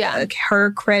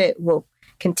 her credit will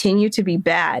continue to be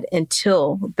bad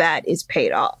until that is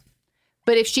paid off.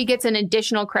 But if she gets an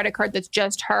additional credit card that's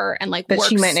just her and like, but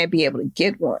she might not be able to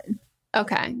get one.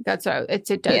 Okay, that's what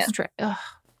it does.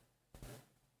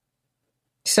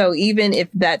 So even if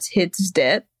that's his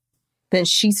debt, then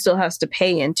she still has to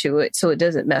pay into it so it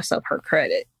doesn't mess up her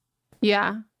credit.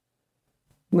 Yeah.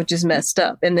 Which is messed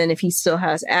up. And then if he still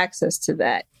has access to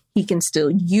that, he can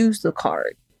still use the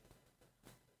card.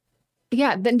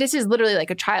 Yeah, then this is literally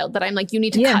like a child that I'm like, you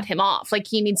need to cut him off. Like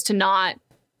he needs to not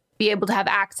be able to have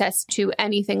access to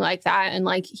anything like that. And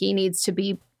like he needs to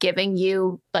be giving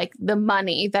you like the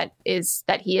money that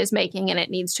he is making, and it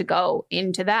needs to go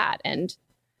into that. And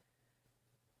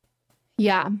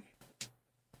yeah.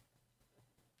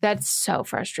 That's so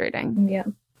frustrating. Yeah.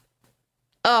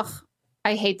 Ugh,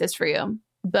 I hate this for you.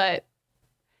 But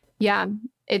yeah,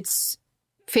 it's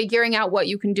figuring out what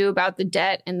you can do about the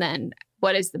debt, and then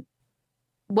what is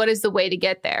the way to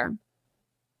get there.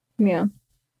 Yeah.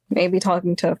 Maybe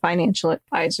talking to a financial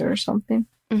advisor or something.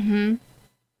 Mm-hmm.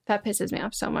 That pisses me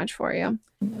off so much for you.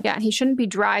 Yeah, he shouldn't be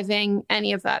driving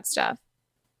any of that stuff.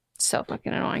 So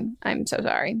fucking annoying. I'm so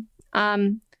sorry.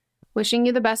 Wishing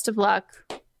you the best of luck.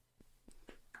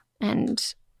 And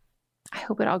I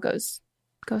hope it all goes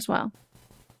well.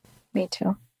 Me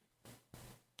too.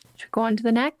 Should we go on to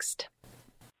the next?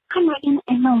 Hi, Megan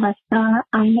and Melissa.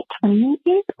 I'm 28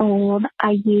 years old.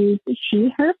 I use she,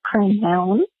 her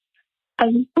pronouns. I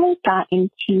recently got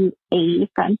into a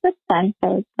friends with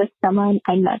benefits with someone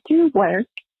I met through work.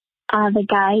 The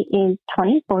guy is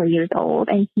 24 years old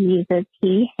and he uses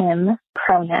he, him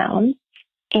pronouns.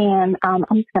 And I'm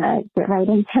just going to get right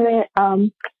into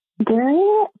it.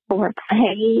 During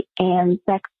foreplay and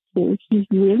sex too, he's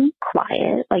really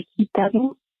quiet. Like he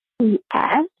doesn't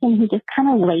react and he just kind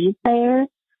of lays there.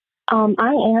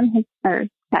 I am his first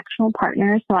sexual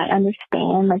partner, so I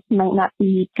understand like he might not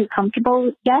be too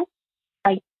comfortable yet.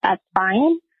 Like that's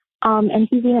fine. And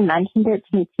he's even mentioned it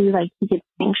to me too, like he gets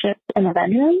anxious in the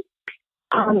bedroom.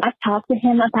 I've talked to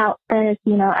him about this,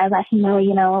 I let him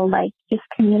know, like just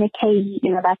communicate,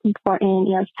 that's important,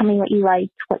 tell me what you like,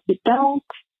 what you don't.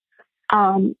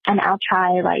 And I'll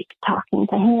try like talking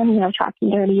to him, talking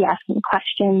dirty, asking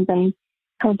questions, and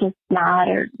he'll just nod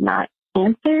or not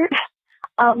answer.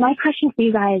 My question for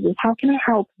you guys is, how can I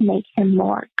help make him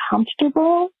more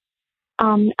comfortable?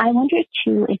 I wonder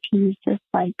too if he's just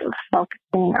like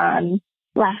focusing on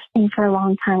lasting for a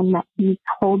long time, that he's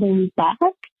holding back.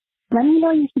 Let me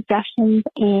know your suggestions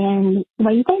and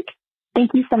what you think.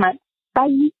 Thank you so much. Bye.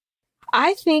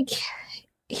 I think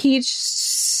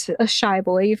he's a shy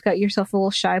boy. You've got yourself a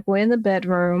little shy boy in the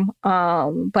bedroom.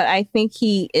 But I think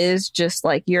he is just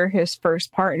like, you're his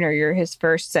first partner. You're his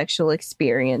first sexual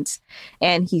experience.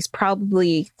 And he's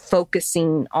probably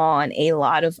focusing on a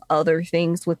lot of other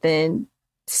things within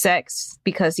sex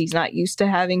because he's not used to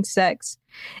having sex.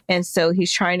 And so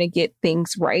he's trying to get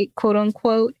things right, quote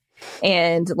unquote.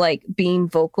 And like being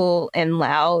vocal and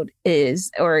loud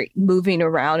or moving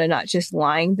around and not just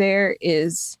lying there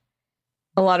is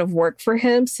a lot of work for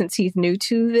him since he's new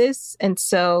to this. And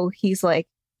so he's like,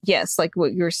 yes, like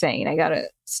what you're saying, I gotta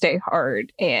stay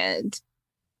hard and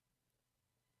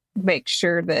make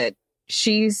sure that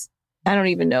she's I don't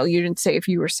even know. You didn't say if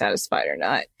you were satisfied or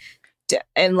not.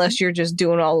 Unless you're just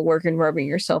doing all the work and rubbing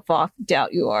yourself off.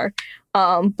 Doubt you are.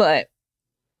 But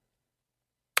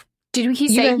did he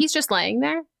say he's just laying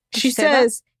there? Did she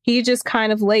says he just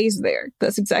kind of lays there.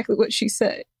 That's exactly what she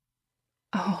said.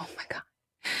 Oh my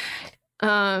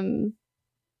God.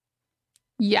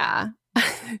 Yeah.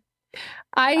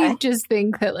 I just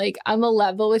think that like I'm a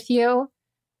level with you.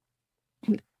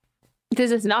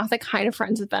 This is not the kind of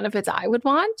friends with benefits I would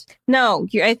want. No,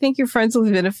 I think your friends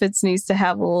with benefits needs to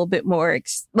have a little bit more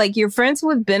like your friends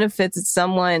with benefits is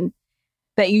someone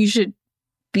that you should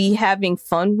be having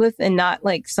fun with and not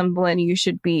like someone you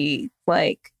should be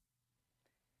like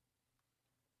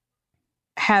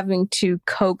having to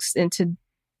coax into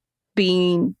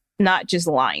being not just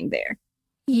lying there.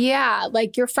 Yeah,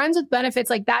 like your friends with benefits,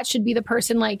 like that should be the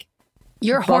person like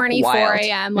you're Buck horny wild. 4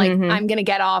 a.m. Like I'm gonna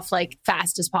get off like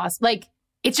fast as possible. Like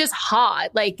it's just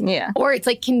hot. Like or it's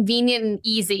like convenient and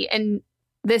easy. And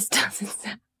this doesn't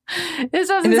sound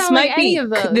like any of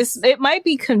those. It might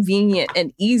be convenient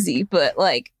and easy, but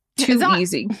like too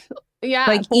easy. Yeah,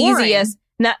 like boring.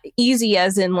 not easy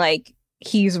as in like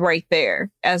he's right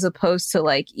there, as opposed to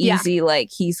like easy like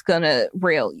he's gonna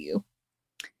rail you.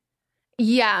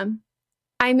 Yeah.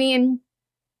 I mean,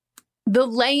 the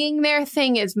laying there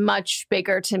thing is much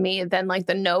bigger to me than like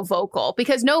the no vocal,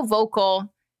 because no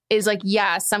vocal is like,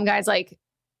 yeah, some guys like,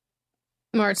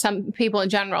 or some people in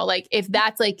general, like if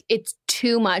that's like, it's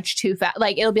too much too fast,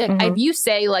 like it'll be like, if you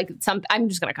say like something, I'm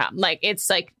just going to come, like, it's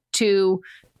like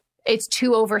it's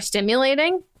too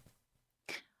overstimulating.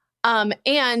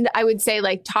 And I would say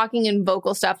like talking and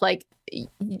vocal stuff, like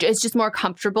it's just more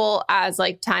comfortable as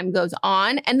like time goes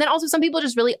on. And then also some people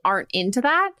just really aren't into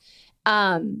that.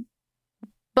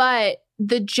 But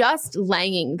the just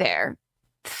laying there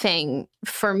thing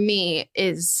for me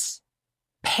is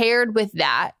paired with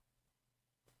that.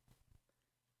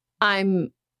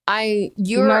 I'd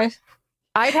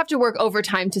have to work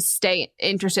overtime to stay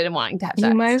interested in wanting to have sex.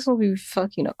 You might as well be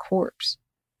fucking a corpse.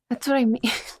 That's what I mean.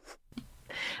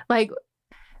 Like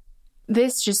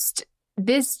this seems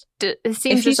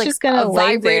just like gonna a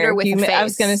vibrator with a face. I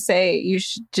was gonna say you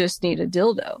should just need a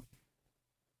dildo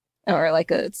or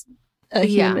like a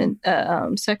human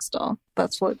sex doll.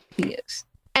 That's what he is.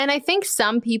 And I think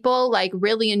some people like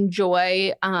really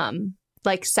enjoy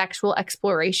like sexual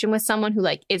exploration with someone who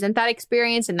like isn't that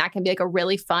experienced, and that can be like a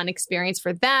really fun experience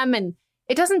for them. And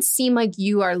it doesn't seem like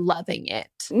you are loving it.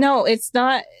 No, it's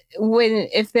not.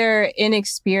 If they're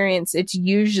inexperienced, it's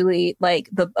usually like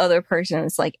the other person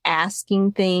is like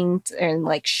asking things and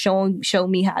like show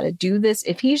me how to do this.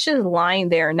 If he's just lying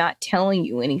there not telling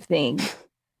you anything,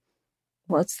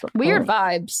 what's the weird point?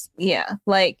 Vibes? Yeah,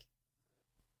 like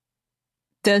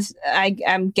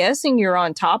I'm guessing you're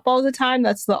on top all the time.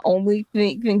 That's the only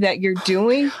thing that you're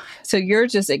doing. So you're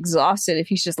just exhausted if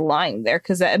he's just lying there.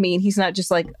 Because I mean, he's not just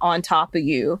like on top of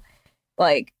you,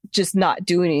 like just not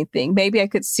doing anything. Maybe I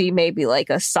could see maybe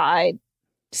like a side,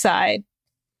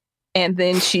 and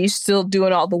then she's still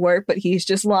doing all the work, but he's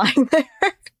just lying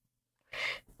there.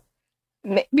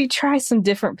 Maybe try some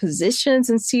different positions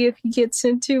and see if he gets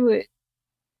into it.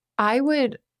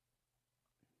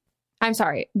 I'm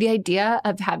sorry. The idea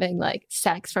of having like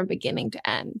sex from beginning to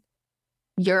end,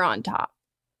 you're on top.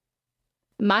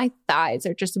 My thighs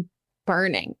are just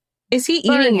burning. Is he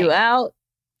eating you out?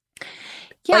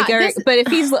 Yeah. Like, but if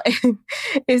he's like,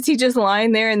 is he just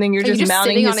lying there and then you're just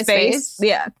mounting his face?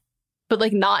 Yeah. But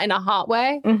like not in a hot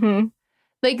way. Mm-hmm.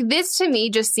 Like this to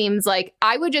me just seems like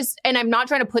I would just, and I'm not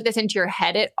trying to put this into your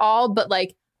head at all, but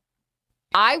like,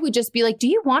 I would just be like, do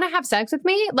you want to have sex with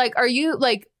me? Like, are you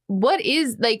like, what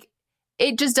is like,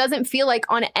 it just doesn't feel like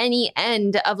on any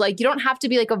end of like, you don't have to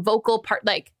be like a vocal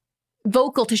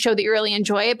to show that you really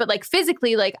enjoy it. But like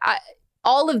physically, like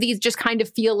all of these just kind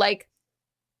of feel like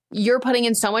you're putting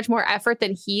in so much more effort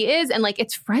than he is. And like,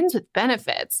 it's friends with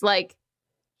benefits. Like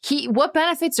what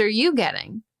benefits are you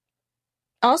getting?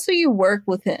 Also, you work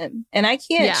with him. And I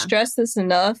can't stress this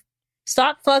enough.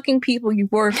 Stop fucking people you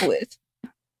work with.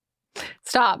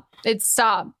 Stop.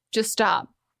 Just stop.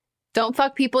 Don't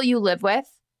fuck people you live with.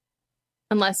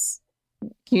 Unless,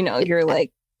 you know, you're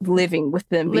like living with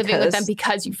them because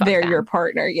you fuck they're them. your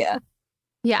partner. Yeah.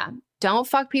 Yeah. Don't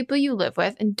fuck people you live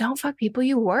with, and don't fuck people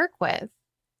you work with.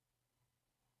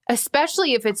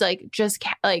 Especially if it's like just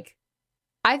like,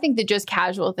 I think the just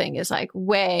casual thing is like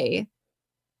way,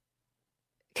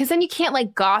 because then you can't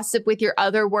like gossip with your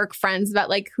other work friends about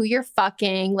like who you're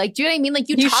fucking. Like, do you know what I mean? Like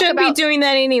you should be doing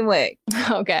that anyway.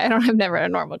 Okay. I've never had a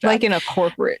normal job. Like in a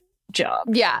corporate job.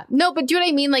 Yeah. No, but do you know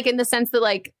what I mean? Like in the sense that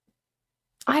like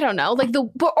I don't know, like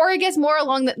or I guess more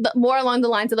along the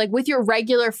lines of like with your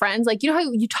regular friends, like, you know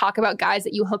how you talk about guys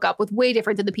that you hook up with way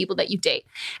different than the people that you date.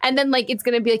 And then like, it's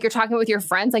going to be like, you're talking with your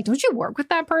friends. Like, don't you work with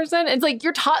that person? It's like,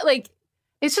 you're taught, like,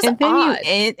 it's just odd.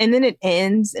 And then it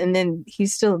ends and then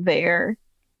he's still there.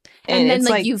 And then it's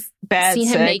like you've seen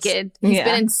him sex. naked. He's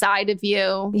been inside of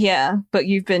you. Yeah. But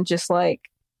you've been just like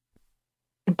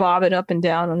bobbing up and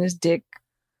down on his dick.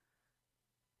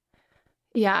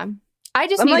 Yeah. I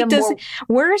just need like,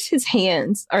 where's his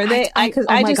hands? Are they? Because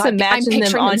I just imagine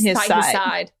them on his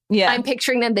side. Yeah, I'm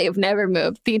picturing them. They have never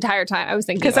moved the entire time. I was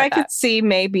thinking because I could see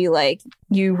maybe like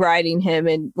you riding him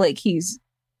and like he's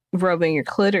rubbing your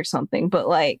clit or something. But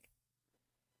like,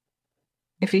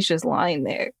 if he's just lying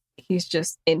there, he's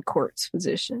just in corpse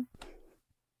position.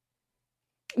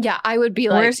 Yeah, I would be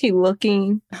like, where's he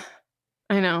looking?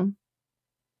 I know.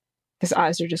 His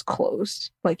eyes are just closed,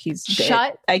 like he's dead.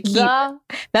 Shut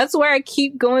That's where I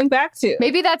keep going back to.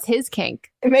 Maybe that's his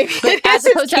kink. Maybe like, as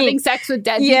opposed to having sex with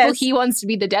dead people, he wants to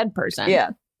be the dead person.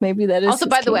 Yeah, maybe that is. Also,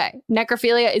 by the way,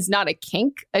 necrophilia is not a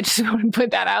kink. I just want to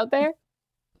put that out there.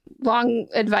 Long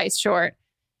advice short.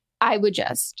 I would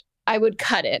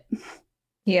cut it.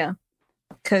 Yeah,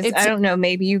 because I don't know.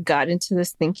 Maybe you got into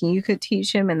this thinking you could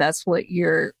teach him, and that's what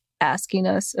you're asking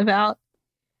us about.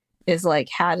 Is like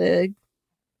how to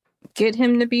get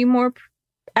him to be more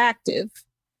active.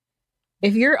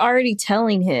 If you're already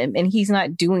telling him and he's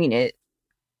not doing it,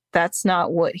 that's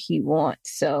not what he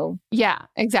wants. So yeah,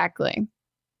 exactly.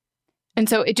 And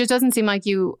so it just doesn't seem like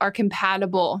you are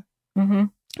compatible in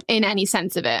any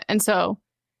sense of it. And so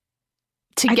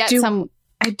I do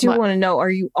want to know,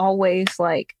 are you always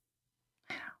like,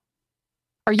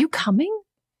 are you coming?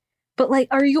 But like,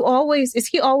 is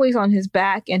he always on his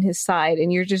back and his side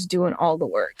and you're just doing all the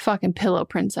work? Fucking pillow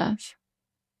princess.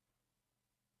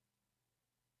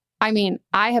 I mean,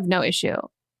 I have no issue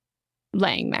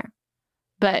laying there,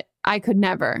 but I could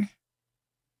never,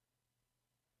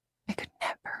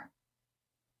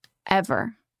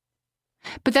 ever.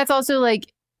 But that's also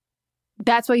like,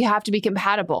 that's why you have to be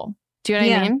compatible. Do you know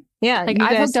what I mean? Yeah. Like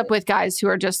I've hooked up with guys who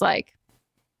are just like,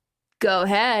 go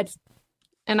ahead.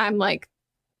 And I'm like,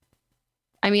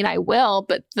 I mean, I will,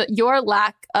 but your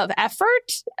lack of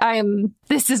effort,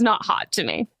 this is not hot to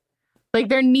me. Like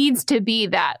there needs to be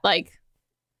that, like,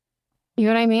 you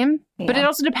know what I mean? Yeah. But it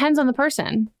also depends on the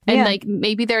person. And like,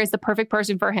 maybe there is the perfect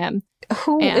person for him.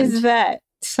 Who is that?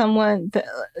 Someone that,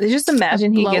 just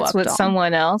imagine he gets with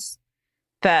someone else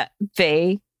that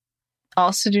they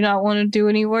also do not want to do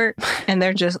any work and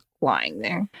they're just lying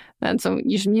there. And so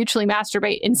you should mutually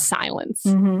masturbate in silence.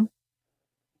 Mm-hmm.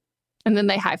 And then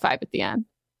they high five at the end.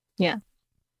 Yeah.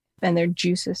 And their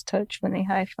juices touch when they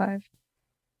high five.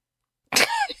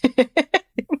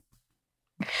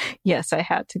 Yes, I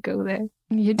had to go there.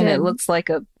 You did. And it looks like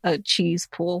a cheese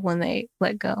pool when they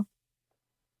let go.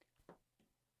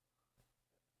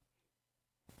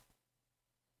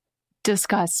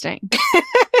 Disgusting.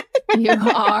 You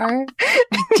are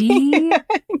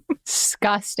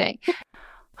disgusting.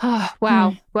 Oh,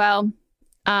 wow. Well,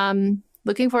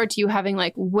 looking forward to you having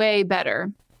like way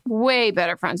better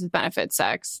friends with benefit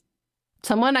sex.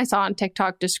 Someone I saw on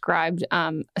TikTok described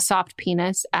a soft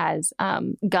penis as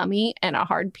gummy and a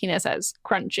hard penis as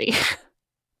crunchy.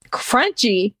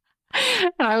 Crunchy?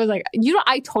 And I was like,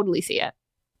 I totally see it.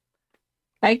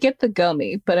 I get the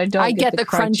gummy, but I don't get the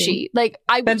crunchy. Like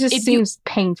that just seems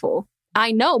painful.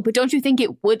 I know, but don't you think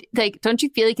it would, like, don't you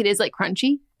feel like it is like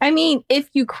crunchy? I mean, if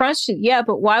you crunch it, yeah,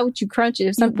 but why would you crunch it?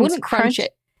 If you wouldn't crunch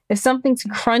it. If something's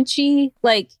crunchy,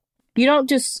 like, you don't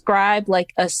describe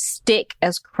like a stick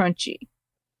as crunchy.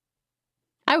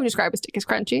 I would describe a stick as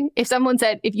crunchy. If someone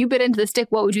said, if you bit into the stick,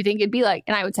 what would you think it'd be like?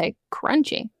 And I would say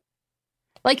crunchy.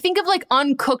 Like, think of like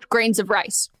uncooked grains of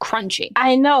rice. Crunchy.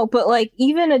 I know, but like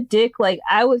even a dick, like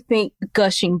I would think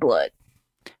gushing blood.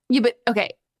 Yeah, but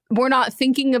okay. We're not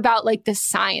thinking about like the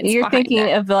science. You're thinking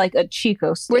of like a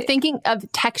Chico stick. We're thinking of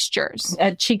textures.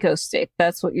 A Chico stick.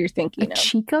 That's what you're thinking of. A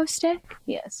Chico stick?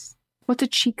 Yes. What's a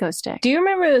Chico stick? Do you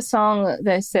remember the song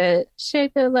that said,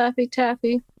 shake the Laffy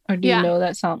Taffy? Or do you know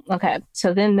that song? Okay.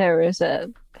 So then there was a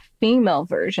female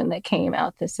version that came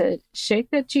out that said,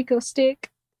 shake the Chico stick,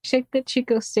 shake the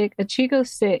Chico stick. A Chico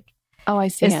stick. Oh, I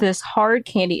see. It's this hard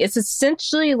candy. It's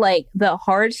essentially like the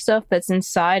hard stuff that's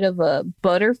inside of a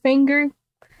Butterfinger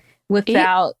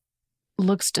without... It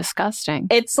looks disgusting.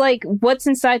 It's like what's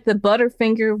inside the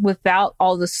Butterfinger without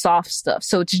all the soft stuff.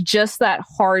 So it's just that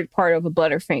hard part of a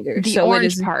Butterfinger. The so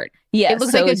orange part. Yeah. It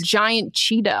looks like a giant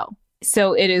Cheeto.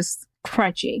 So it is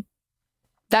crunchy.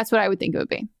 That's what I would think it would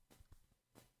be.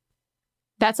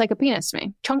 That's like a penis to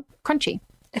me. Crunchy.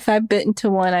 If I bit into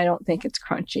one, I don't think it's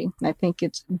crunchy. I think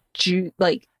it's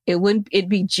it'd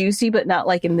be juicy, but not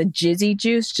like in the jizzy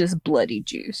juice, just bloody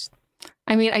juice.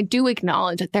 I mean, I do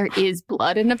acknowledge that there is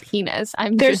blood in a penis.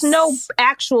 There's no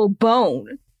actual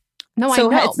bone. No,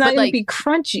 so I know. It's not going to be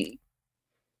crunchy.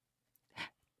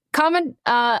 Comment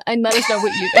and let us know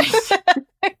what you think.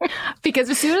 Because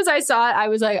as soon as I saw it, I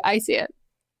was like, I see it.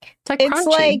 It's like It's crunchy.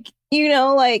 like,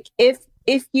 like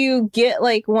if you get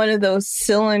like one of those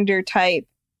cylinder type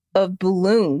of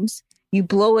balloons, you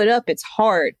blow it up, it's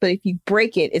hard. But if you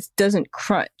break it, it doesn't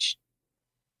crunch.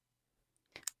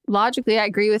 Logically, I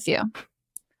agree with you.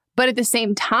 But at the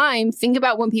same time, think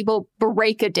about when people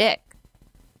break a dick.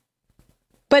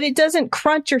 But it doesn't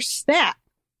crunch or snap.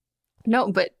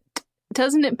 No, but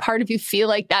doesn't it part of you feel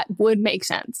like that would make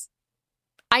sense?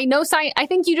 I know science. I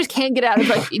think you just can't get out of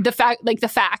like the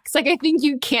facts. Like I think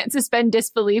you can't suspend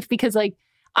disbelief because like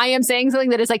I am saying something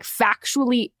that is like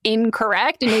factually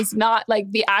incorrect and is not like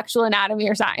the actual anatomy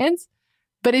or science,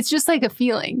 but it's just like a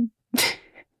feeling.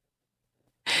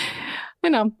 I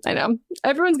know.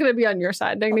 Everyone's gonna be on your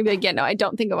side. They're gonna be like, yeah, no, I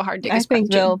don't think of a hard dick. I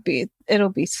think it'll be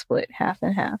split half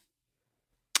and half.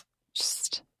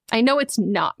 Just, I know it's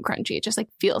not crunchy. It just like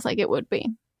feels like it would be.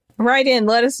 Write in,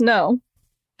 let us know.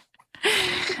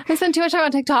 I spent too much time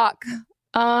on TikTok.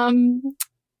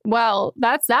 Well,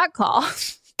 that's that call.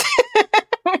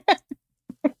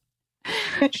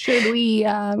 Should we go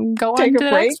on to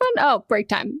the next one? Oh, break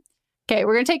time. Okay,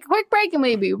 we're gonna take a quick break and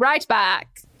we'll be right back.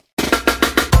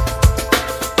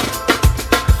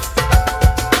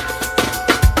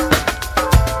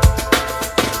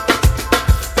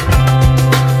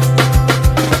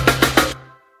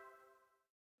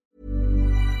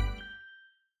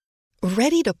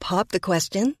 Ready to pop the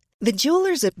question? The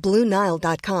jewelers at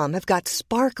BlueNile.com have got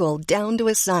sparkle down to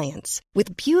a science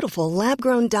with beautiful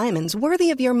lab-grown diamonds worthy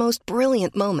of your most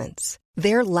brilliant moments.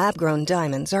 Their lab-grown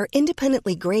diamonds are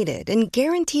independently graded and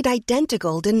guaranteed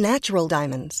identical to natural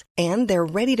diamonds, and they're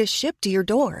ready to ship to your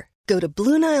door. Go to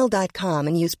BlueNile.com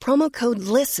and use promo code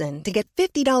LISTEN to get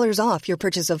 $50 off your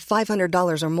purchase of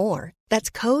 $500 or more. That's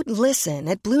code LISTEN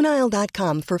at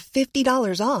BlueNile.com for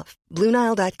 $50 off.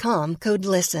 BlueNile.com, code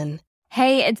LISTEN.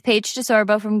 Hey, it's Paige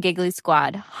DeSorbo from Giggly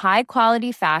Squad. High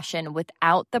quality fashion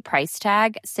without the price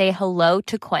tag. Say hello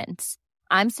to Quince.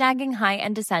 I'm snagging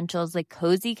high-end essentials like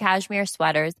cozy cashmere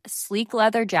sweaters, sleek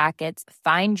leather jackets,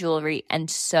 fine jewelry, and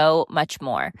so much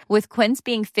more. With Quince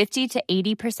being 50 to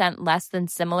 80% less than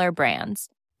similar brands.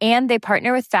 And they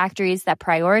partner with factories that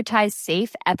prioritize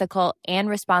safe, ethical, and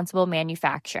responsible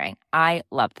manufacturing. I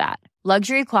love that.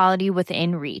 Luxury quality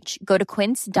within reach. Go to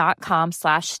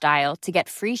quince.com/style to get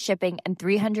free shipping and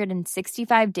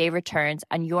 365-day returns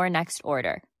on your next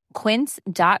order.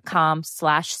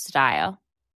 Quince.com/style.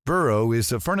 Burrow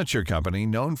is a furniture company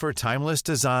known for timeless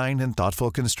design and thoughtful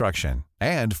construction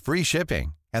and free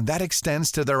shipping. And that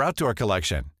extends to their outdoor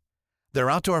collection.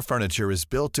 Their outdoor furniture is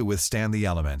built to withstand the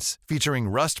elements, featuring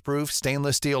rust-proof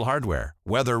stainless steel hardware,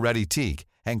 weather-ready teak,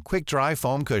 and quick-dry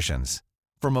foam cushions.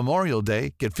 For Memorial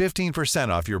Day, get 15%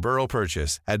 off your Burrow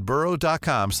purchase at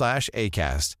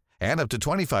burrow.com/acast and up to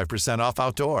 25% off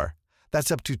outdoor.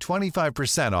 That's up to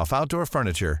 25% off outdoor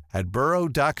furniture at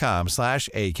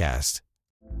burrow.com/acast.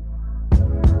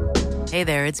 Hey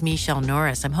there, it's Michelle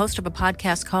Norris. I'm host of a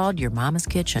podcast called Your Mama's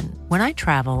Kitchen. When I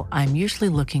travel, I'm usually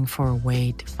looking for a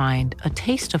way to find a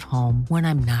taste of home when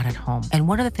I'm not at home. And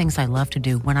one of the things I love to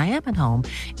do when I am at home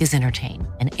is entertain.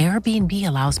 And Airbnb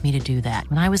allows me to do that.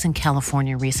 When I was in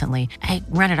California recently, I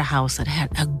rented a house that had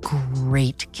a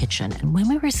great kitchen. And when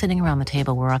we were sitting around the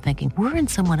table, we were all thinking, we're in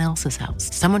someone else's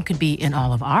house. Someone could be in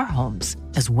all of our homes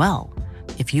as well.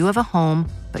 If you have a home,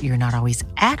 but you're not always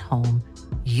at home,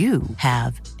 you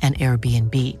have an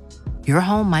Airbnb. Your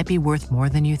home might be worth more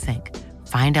than you think.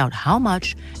 Find out how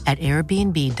much at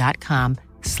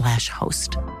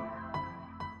airbnb.com/host.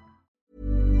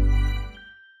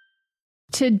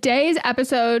 Today's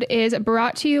episode is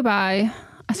brought to you by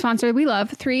a sponsor we love,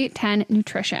 310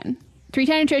 Nutrition.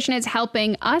 310 Nutrition is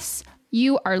helping us,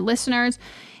 you, our listeners,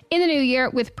 in the new year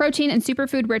with protein and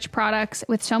superfood-rich products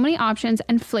with so many options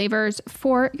and flavors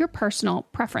for your personal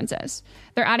preferences.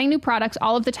 They're adding new products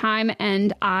all of the time,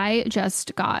 and I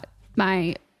just got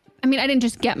I didn't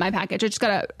just get my package. I just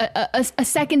got a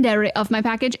secondary of my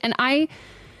package, and I,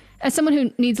 as someone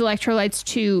who needs electrolytes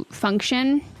to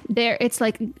function, it's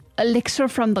like elixir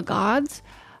from the gods.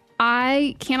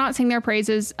 I cannot sing their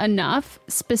praises enough,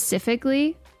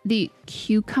 specifically the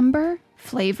cucumber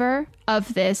flavor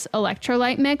of this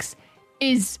electrolyte mix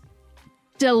is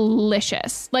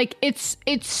delicious. Like it's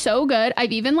so good.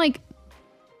 I've even like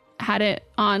had it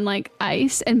on like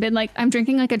ice and been like, I'm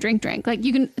drinking like a drink. Like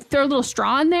you can throw a little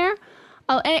straw in there.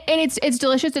 And it's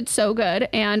delicious. It's so good.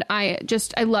 And I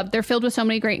love, they're filled with so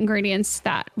many great ingredients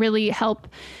that really help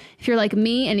if you're like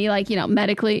me and you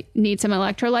medically need some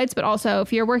electrolytes, but also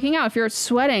if you're working out, if you're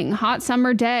sweating, hot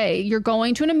summer day, you're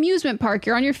going to an amusement park,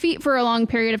 you're on your feet for a long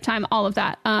period of time, all of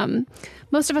that.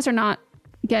 Most of us are not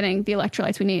getting the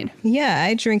electrolytes we need. Yeah,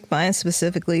 I drink mine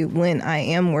specifically when I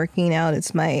am working out.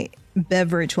 It's my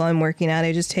beverage while I'm working out.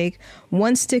 I just take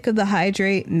 1 stick of the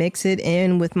hydrate, mix it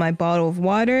in with my bottle of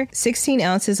water. 16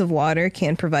 ounces of water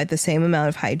can provide the same amount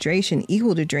of hydration,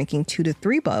 equal to drinking 2 to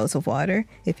 3 bottles of water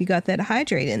if you got that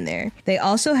hydrate in there. They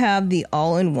also have the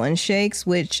all-in-one shakes,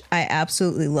 which I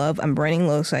absolutely love. I'm running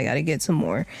low, so I got to get some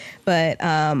more. But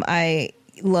I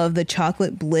love the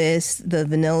chocolate bliss, the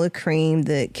vanilla cream,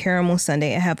 the caramel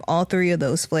sundae. I have all 3 of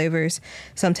those flavors.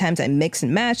 Sometimes I mix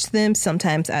and match them.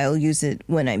 Sometimes I'll use it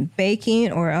when I'm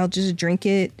baking, or I'll just drink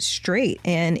it straight.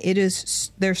 And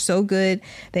they're so good.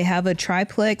 They have a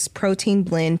triplex protein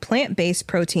blend, plant-based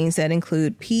proteins that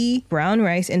include pea, brown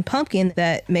rice, and pumpkin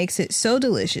that makes it so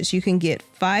delicious. You can get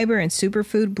fiber and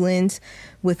superfood blends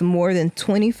with more than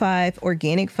 25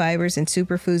 organic fibers and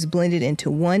superfoods blended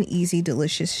into one easy,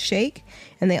 delicious shake.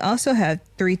 And they also have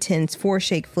 310's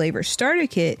 4-shake flavor starter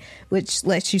kit, which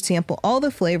lets you sample all the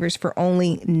flavors for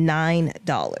only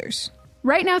 $9.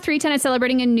 Right now, 310 is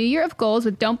celebrating a new year of goals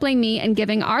with Don't Blame Me and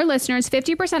giving our listeners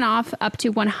 50% off up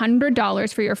to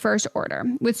 $100 for your first order.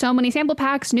 With so many sample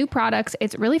packs, new products,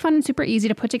 it's really fun and super easy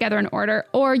to put together an order,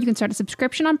 or you can start a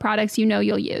subscription on products you know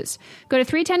you'll use. Go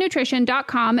to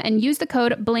 310nutrition.com and use the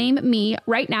code BLAMEME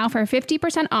right now for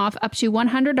 50% off up to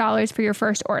 $100 for your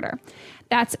first order.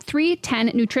 That's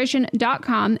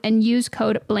 310nutrition.com and use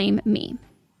code BLAMEME.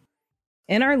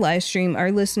 In our live stream, our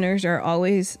listeners are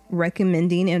always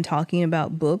recommending and talking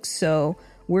about books. So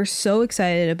we're so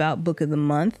excited about Book of the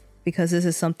Month because this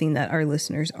is something that our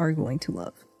listeners are going to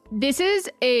love. This is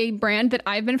a brand that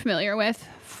I've been familiar with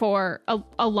for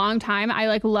a long time.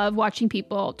 I love watching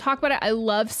people talk about it. I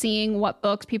love seeing what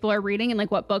books people are reading and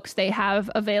what books they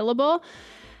have available.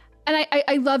 And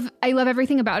I love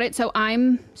everything about it. So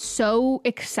I'm so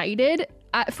excited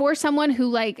for someone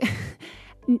who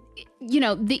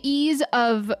the ease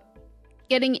of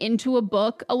getting into a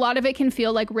book, a lot of it can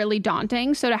feel really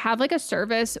daunting. So to have a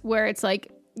service where it's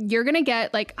you're going to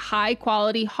get high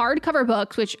quality hardcover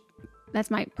books, which that's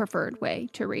my preferred way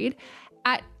to read,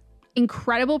 at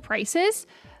incredible prices,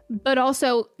 but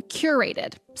also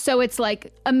curated. So it's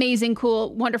amazing,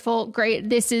 cool, wonderful,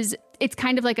 great. It's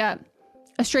kind of a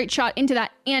straight shot into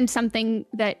that, and something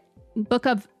that Book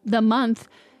of the Month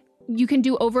you can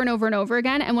do over and over and over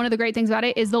again. And one of the great things about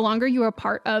it is the longer you are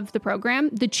part of the program,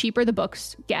 the cheaper the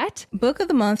books get. Book of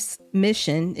the Month's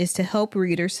mission is to help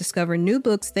readers discover new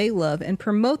books they love and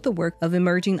promote the work of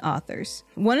emerging authors.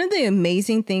 One of the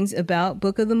amazing things about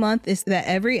Book of the Month is that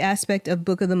every aspect of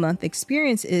Book of the Month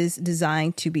experience is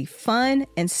designed to be fun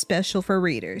and special for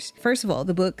readers. First of all,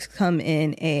 the books come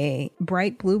in a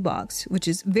bright blue box, which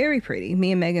is very pretty.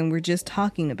 Me and Megan were just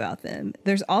talking about them.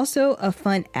 There's also a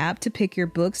fun app to pick your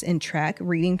books and track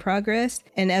reading progress.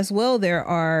 And as well, there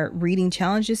are reading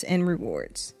challenges and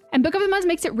rewards. And Book of the Month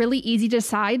makes it really easy to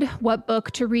decide what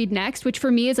book to read next, which for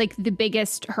me is the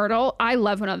biggest hurdle. I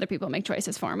love when other people make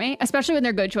choices for me, especially when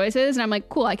they're good choices. And I'm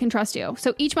cool, I can trust you.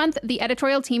 So each month, the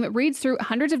editorial team reads through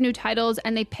hundreds of new titles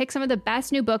and they pick some of the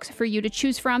best new books for you to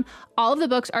choose from. All of the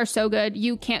books are so good,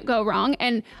 you can't go wrong.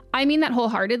 And I mean that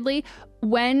wholeheartedly.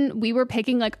 When we were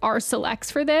picking our selects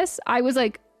for this, I was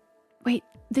wait,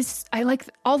 I like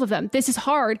all of them. This is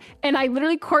hard. And I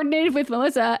literally coordinated with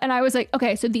Melissa and I was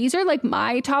okay, so these are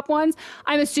my top ones.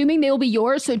 I'm assuming they will be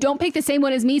yours. So don't pick the same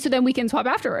one as me so then we can swap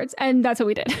afterwards. And that's what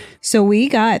we did. So we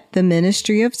got The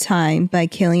Ministry of Time by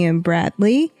Killian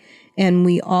Bradley. And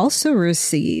we also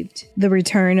received The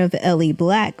Return of Ellie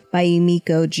Black by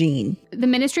Emiko Jean. The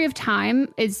Ministry of Time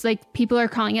is people are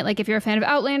calling it if you're a fan of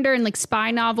Outlander and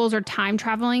spy novels or time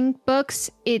traveling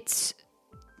books, it's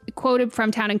quoted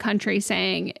from Town and Country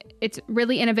saying it's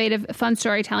really innovative, fun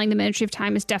storytelling. The Ministry of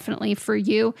Time is definitely for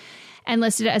you, and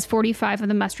listed as 45 of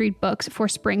the must-read books for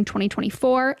spring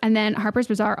 2024. And then Harper's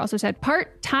Bazaar also said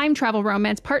part time travel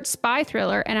romance, part spy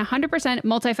thriller, and 100%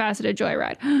 multifaceted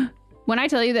joyride. When I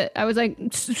tell you that, I was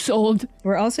sold.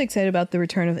 We're also excited about The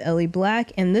Return of Ellie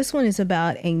Black, and this one is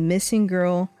about a missing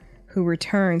girl who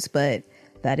returns, but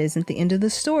that isn't the end of the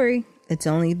story. It's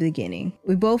only the beginning.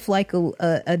 We both like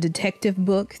a detective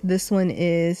book. This one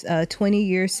is 20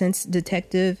 years since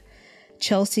Detective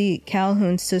Chelsea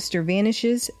Calhoun's sister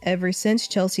vanishes. Ever since,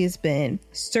 Chelsea has been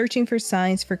searching for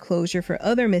signs for closure for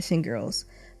other missing girls,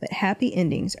 but happy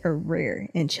endings are rare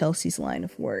in Chelsea's line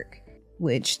of work.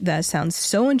 which that sounds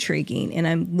so intriguing. And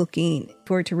I'm looking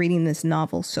forward to reading this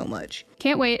novel so much.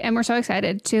 Can't wait. And we're so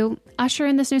excited to usher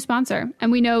in this new sponsor.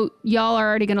 And we know y'all are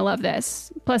already going to love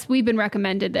this. Plus, we've been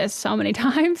recommended this so many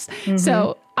times. Mm-hmm.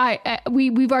 So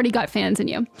we've already got fans in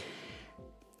you.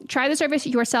 Try the service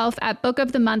yourself at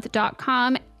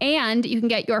bookofthemonth.com, and you can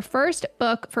get your first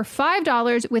book for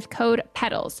 $5 with code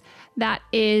PETALS. That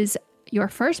is your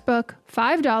first book,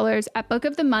 $5 at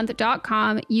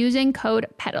bookofthemonth.com using code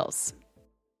PETALS.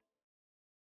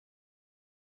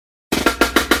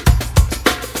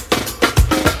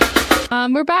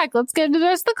 We're back. Let's get into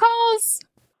the calls.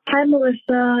 Hi,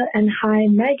 Melissa, and hi,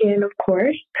 Megan, of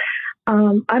course.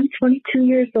 I'm 22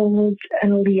 years old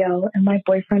and a Leo, and my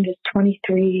boyfriend is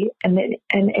 23 and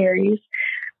an Aries.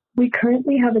 We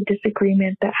currently have a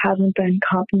disagreement that hasn't been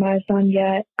compromised on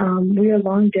yet. We are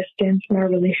long distance, and our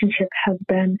relationship has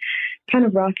been kind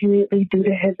of rocky lately due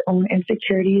to his own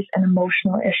insecurities and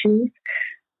emotional issues.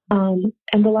 And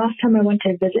the last time I went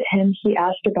to visit him, he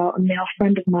asked about a male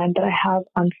friend of mine that I have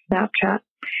on Snapchat.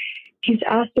 He's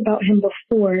asked about him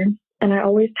before, and I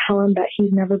always tell him that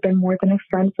he's never been more than a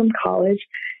friend from college,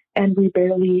 and we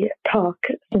barely talk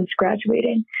since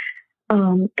graduating.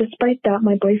 Despite that,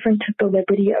 my boyfriend took the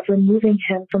liberty of removing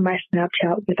him from my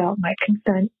Snapchat without my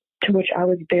consent, to which I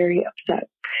was very upset.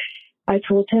 I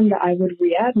told him that I would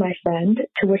re-add my friend,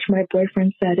 to which my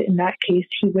boyfriend said in that case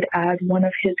he would add one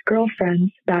of his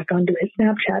girlfriends back onto his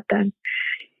Snapchat then.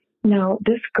 Now,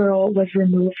 this girl was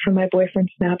removed from my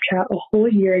boyfriend's Snapchat a whole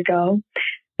year ago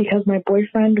because my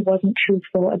boyfriend wasn't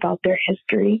truthful about their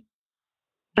history.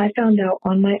 I found out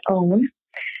on my own,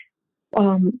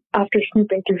 after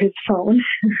snooping through his phone,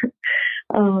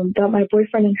 that my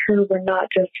boyfriend and her were not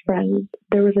just friends.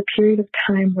 There was a period of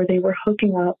time where they were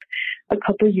hooking up a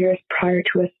couple years prior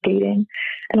to us dating.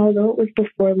 And although it was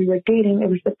before we were dating, it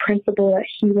was the principle that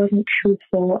he wasn't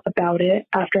truthful about it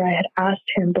after I had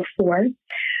asked him before.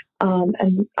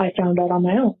 And I found out on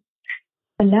my own.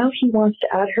 And now he wants to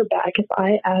add her back if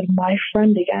I add my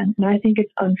friend again. And I think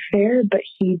it's unfair, but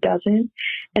he doesn't.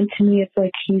 And to me, it's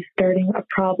like he's starting a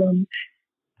problem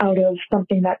out of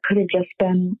something that could have just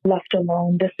been left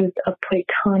alone. This is a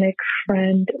platonic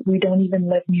friend. We don't even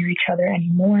live near each other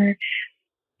anymore.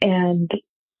 And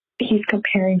he's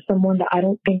comparing someone that I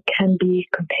don't think can be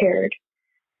compared,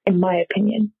 in my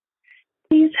opinion.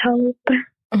 Please help.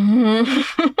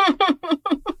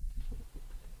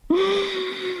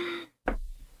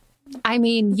 I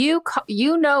mean, you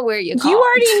know where you called. You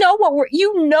already know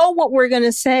what we're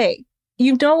gonna say.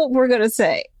 You know what we're gonna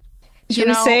say. Should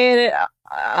we say it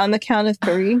on the count of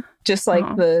 3, just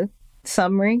like the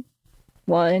summary?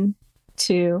 1,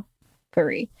 2,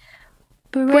 3.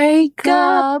 Break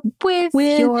up with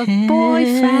your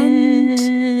boyfriend.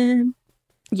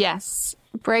 Yes,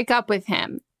 break up with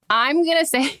him. I'm gonna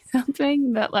say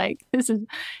something that this is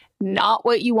not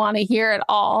what you want to hear at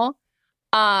all.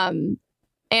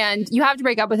 And you have to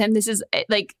break up with him. This is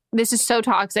so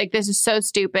toxic. This is so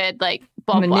stupid. Blah,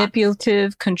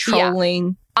 manipulative, blah. controlling.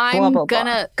 Yeah. I'm blah, blah,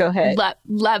 gonna go ahead.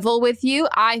 Level with you.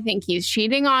 I think he's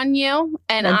cheating on you,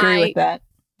 and I agree with that.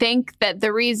 Think that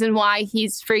the reason why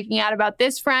he's freaking out about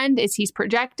this friend is he's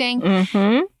projecting.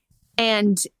 Mm-hmm.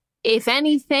 And if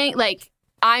anything,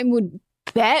 I would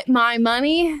bet my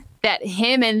money that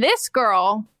him and this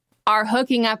girl are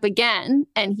hooking up again,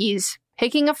 and he's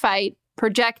picking a fight,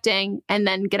 projecting, and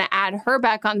then going to add her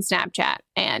back on Snapchat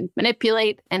and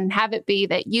manipulate and have it be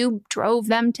that you drove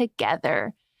them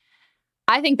together.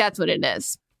 I think that's what it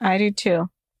is. I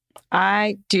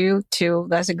do too.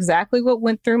 That's exactly what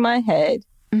went through my head.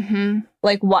 Mm-hmm.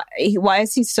 Why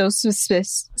is he so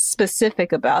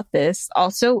specific about this?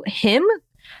 Also, him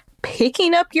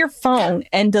picking up your phone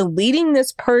and deleting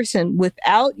this person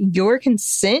without your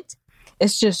consent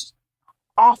is just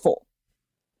awful.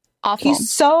 Awful.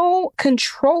 He's so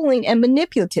controlling and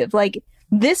manipulative.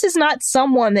 This is not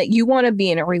someone that you want to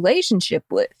be in a relationship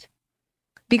with.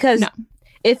 Because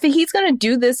if he's going to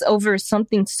do this over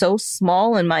something so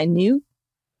small and minute,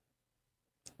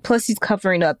 plus he's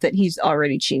covering up that he's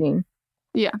already cheating.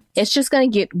 Yeah. It's just going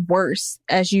to get worse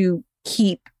as you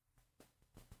keep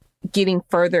getting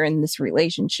further in this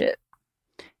relationship.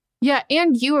 Yeah,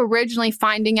 and you originally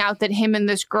finding out that him and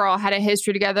this girl had a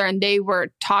history together and they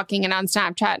were talking and on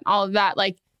Snapchat and all of that,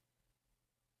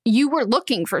 you were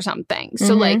looking for something.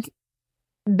 So,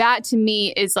 that to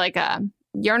me is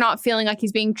you're not feeling like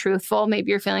he's being truthful. Maybe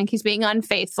you're feeling like he's being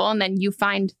unfaithful. And then you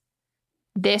find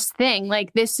this thing.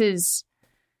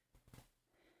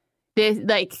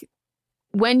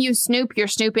 When you snoop, you're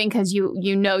snooping because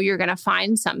you know you're going to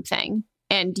find something.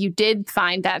 And you did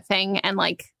find that thing. And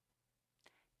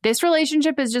this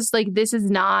relationship is just this is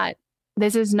not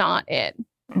This is not it.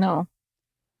 No.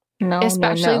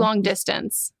 Especially long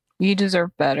distance. You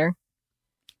deserve better.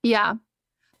 Yeah.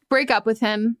 Break up with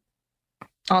him.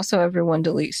 Also, everyone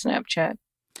delete Snapchat.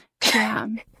 Yeah.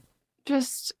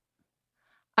 Just,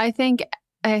 I think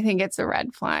it's a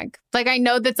red flag. Like, I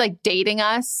know that's like dating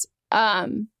us.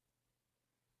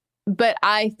 But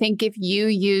I think if you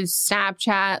use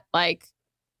Snapchat, like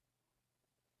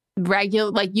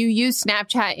regular, like you use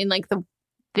Snapchat in like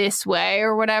this way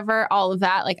or whatever, all of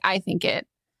that, like I think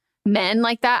men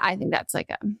like that, I think that's like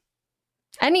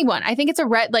anyone. I think it's a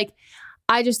red, like,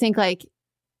 I just think like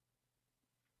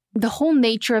the whole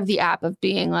nature of the app of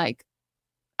being like,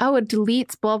 oh, it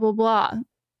deletes blah, blah, blah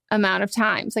amount of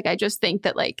times. Like, I just think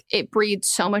that like it breeds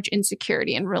so much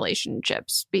insecurity in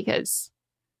relationships because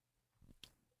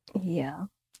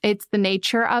it's the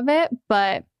nature of it.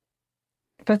 But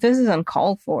this is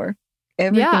uncalled for.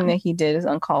 Everything that he did is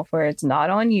uncalled for. It's not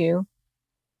on you.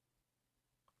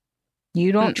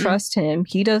 You don't trust him.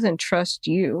 He doesn't trust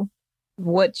you.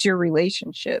 What's your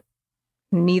relationship?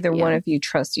 Neither one of you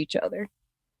trust each other.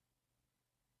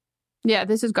 Yeah,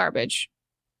 this is garbage.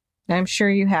 I'm sure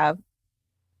you have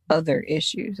other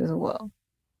issues as well.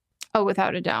 Oh,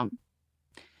 without a doubt.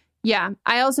 Yeah.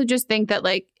 I also just think that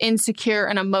like insecure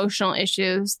and emotional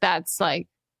issues, that's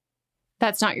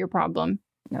not your problem.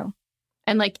 No.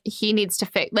 And like he needs to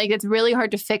fix, like it's really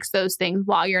hard to fix those things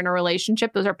while you're in a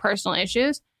relationship. Those are personal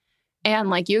issues. And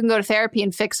like you can go to therapy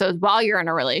and fix those while you're in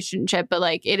a relationship. But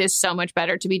like it is so much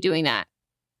better to be doing that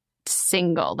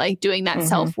single, like doing that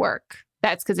self-work.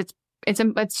 That's because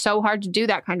it's so hard to do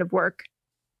that kind of work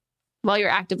while you're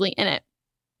actively in it.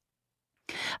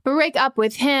 Break up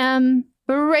with him.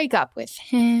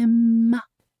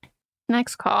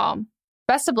 Next call.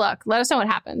 Best of luck. Let us know what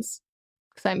happens.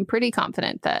 Because I'm pretty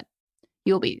confident that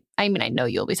I know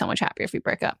you'll be so much happier if we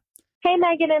break up. Hey,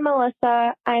 Megan and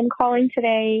Melissa. I'm calling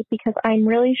today because I'm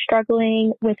really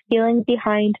struggling with feeling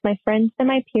behind my friends and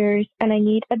my peers, and I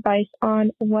need advice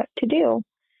on what to do.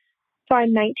 So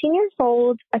I'm 19 years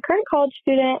old, a current college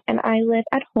student, and I live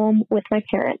at home with my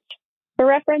parents. For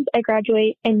reference, I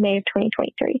graduate in May of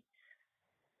 2023.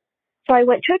 So I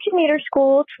went to a commuter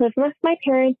school to live with my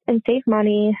parents and save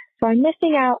money, so I'm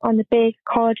missing out on the big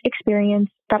college experience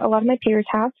that a lot of my peers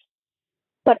have.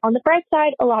 But on the bright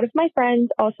side, a lot of my friends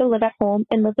also live at home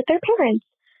and live with their parents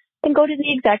and go to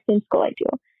the exact same school I do.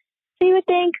 So you would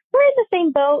think, we're in the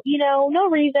same boat, no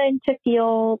reason to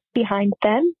feel behind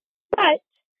them. But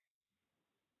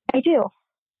I do.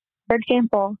 For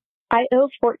example, I owe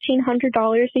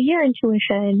 $1,400 a year in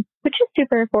tuition, which is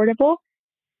super affordable.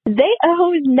 They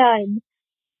owe none.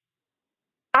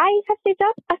 I have saved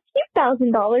up a few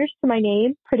 $1,000s to my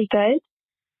name, pretty good.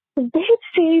 They've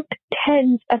saved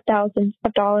tens of thousands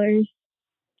of dollars.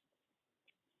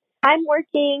 I'm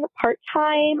working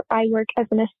part-time. I work as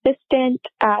an assistant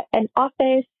at an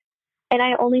office, and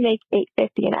I only make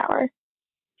 $8.50 an hour.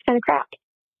 It's kind of crap,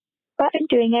 but I'm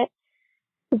doing it.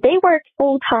 They work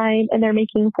full-time, and they're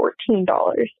making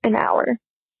 $14 an hour.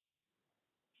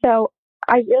 So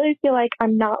I really feel like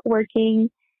I'm not working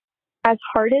as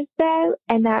hard as them,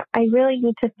 and that I really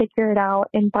need to figure it out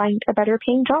and find a better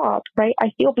paying job, right? I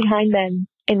feel behind them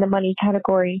in the money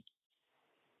category.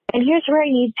 And here's where I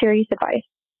need serious advice.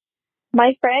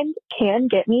 My friend can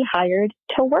get me hired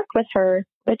to work with her,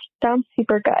 which sounds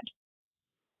super good.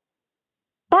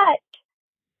 But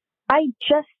I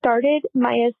just started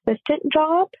my assistant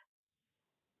job,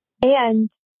 and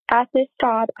at this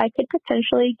job, I could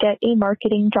potentially get a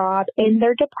marketing job in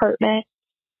their department,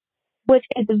 which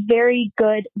is a very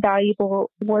good,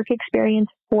 valuable work experience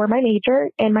for my major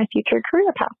and my future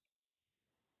career path.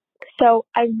 So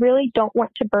I really don't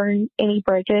want to burn any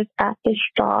bridges at this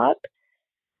job.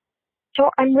 So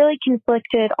I'm really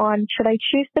conflicted on should I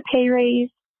choose the pay raise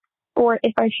or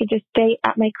if I should just stay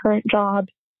at my current job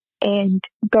and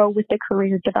go with the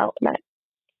career development.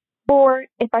 Or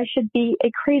if I should be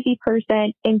a crazy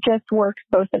person and just work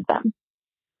both of them.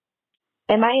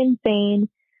 Am I insane?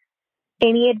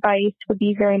 Any advice would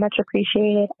be very much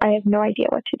appreciated. I have no idea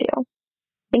what to do.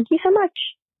 Thank you so much.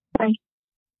 Bye.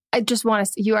 I just want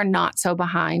to say, you are not so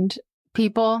behind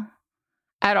people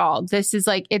at all. This is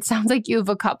like, it sounds like you have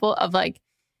a couple of like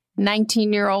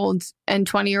 19-year-old and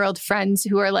 20-year-old friends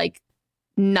who are like,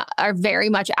 are very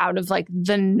much out of like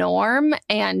the norm,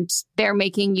 and they're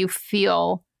making you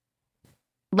feel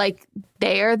like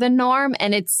they're the norm,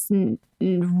 and it's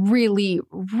really,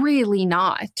 really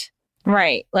not.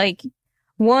 Right. Like,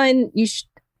 one,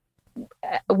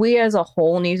 we as a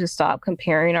whole need to stop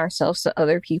comparing ourselves to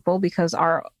other people because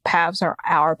our paths are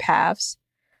our paths.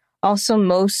 Also,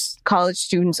 most college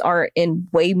students are in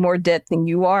way more debt than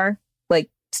you are. Like,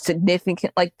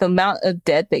 significant, like the amount of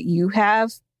debt that you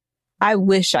have. I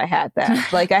wish I had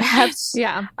that. Like I have,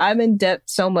 I'm in debt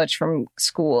so much from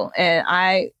school, and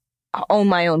I own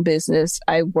my own business.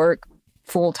 I work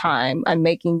full time. I'm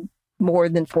making more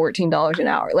than $14 an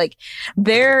hour. Like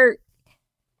they're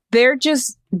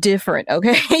just different.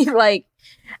 Okay. Like,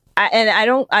 I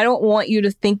don't want you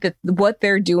to think that what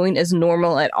they're doing is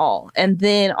normal at all. And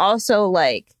then also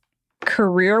like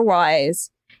career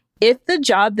wise, if the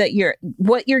job that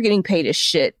what you're getting paid is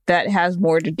shit, that has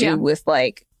more to do with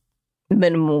like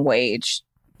minimum wage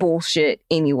bullshit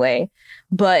anyway.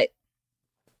 But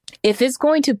if it's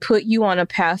going to put you on a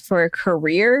path for a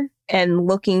career and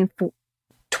looking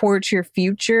towards your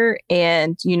future,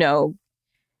 and, you know,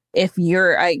 if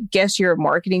I guess you're a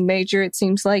marketing major, it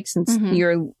seems like, since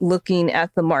you're looking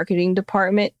at the marketing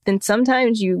department, then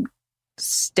sometimes you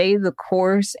stay the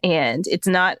course and it's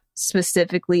not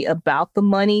specifically about the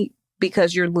money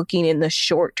because you're looking in the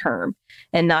short term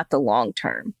and not the long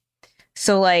term.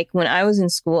 So like when I was in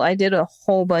school, I did a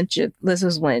whole bunch of, this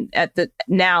was when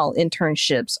now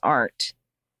internships aren't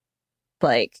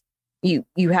like,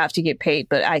 you have to get paid,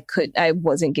 but I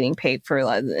wasn't getting paid for a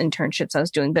lot of the internships I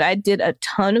was doing, but I did a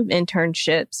ton of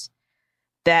internships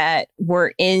that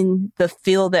were in the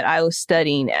field that I was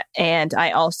studying. And I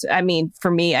also, I mean,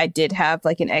 for me, I did have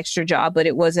like an extra job, but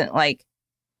it wasn't like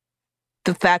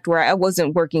the fact where I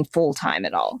wasn't working full time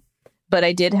at all. But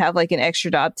I did have like an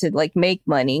extra job to like make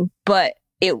money, but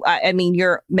I mean,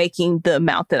 you're making the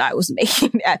amount that I was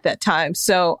making at that time.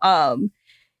 So,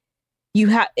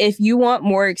 if you want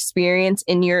more experience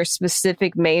in your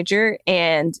specific major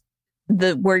and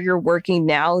where you're working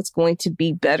now is going to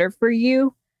be better for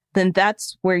you, then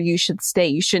that's where you should stay.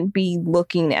 You shouldn't be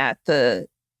looking at the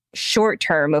short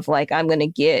term of like, I'm going to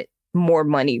get more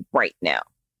money right now.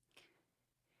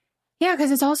 Yeah,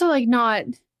 because it's also like not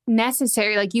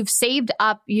necessary. Like you've saved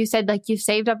up, you said like you've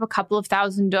saved up a couple of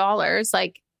 $1,000s.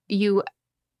 Like you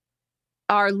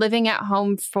are living at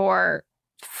home for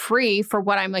free for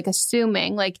what I'm like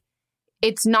assuming. Like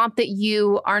it's not that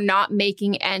you are not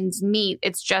making ends meet.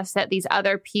 It's just that these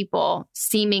other people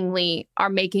seemingly are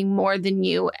making more than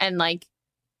you. And like,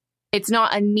 it's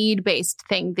not a need-based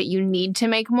thing that you need to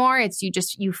make more. It's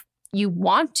you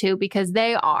want to because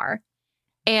they are.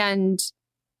 And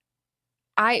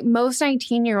most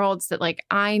 19-year-olds that like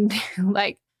I knew,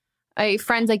 like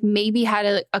friends like maybe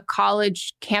had a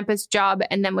college campus job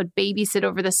and then would babysit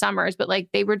over the summers, but like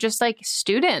they were just like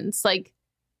students, like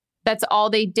that's all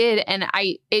they did. And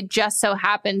it just so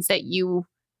happens that you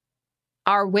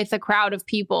are with a crowd of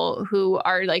people who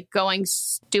are like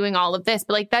doing all of this.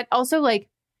 But like that also, like,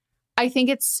 I think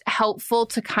it's helpful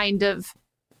to kind of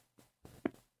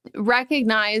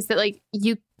recognize that like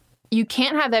you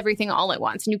can't have everything all at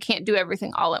once and you can't do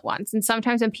everything all at once. And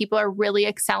sometimes when people are really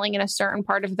excelling in a certain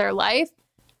part of their life,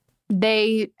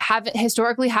 they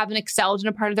historically haven't excelled in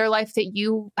a part of their life that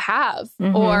you have,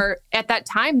 or at that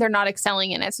time they're not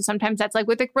excelling in it. So sometimes that's like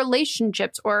with like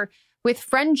relationships or with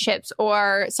friendships,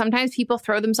 or sometimes people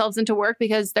throw themselves into work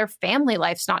because their family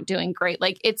life's not doing great.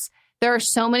 Like there are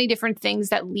so many different things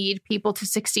that lead people to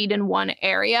succeed in one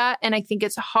area. And I think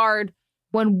it's hard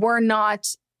when we're not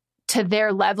to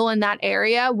their level in that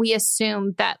area. We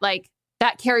assume that like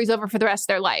that carries over for the rest of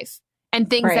their life, and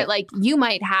things that like you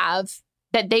might have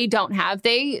that they don't have,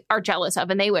 they are jealous of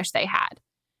and they wish they had.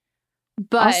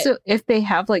 But also, if they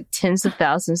have like tens of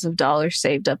thousands of dollars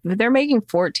saved up, if they're making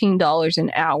 $14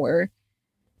 an hour,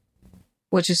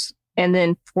 and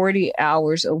then 40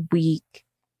 hours a week,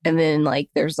 and then like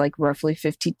there's like roughly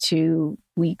 52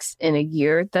 weeks in a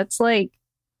year, that's like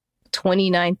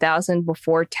 $29,000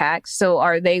 before tax. So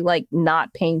are they like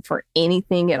not paying for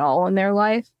anything at all in their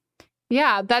life?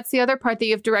 Yeah, that's the other part that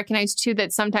you have to recognize too,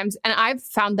 that sometimes, and I've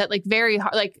found that like very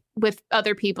hard, like with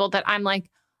other people that I'm like,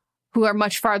 who are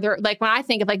much farther, like when I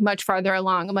think of like much farther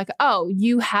along, I'm like, oh,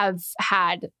 you have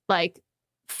had like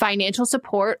financial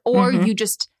support, or you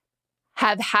just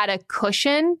have had a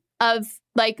cushion of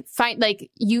like,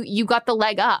 you got the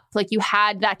leg up, like you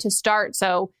had that to start.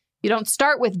 So you don't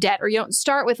start with debt, or you don't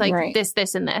start with like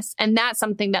this, and this. And that's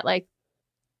something that like,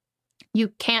 you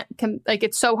can't, like,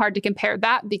 it's so hard to compare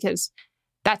that because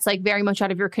that's like very much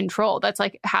out of your control. That's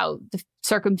like how the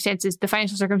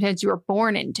financial circumstances you were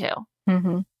born into.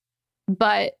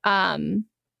 But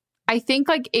I think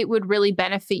like it would really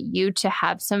benefit you to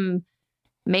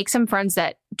make some friends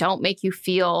that don't make you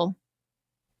feel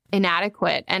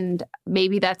inadequate. And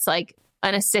maybe that's like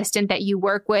an assistant that you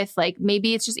work with. Like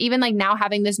maybe it's just even like now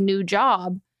having this new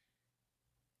job,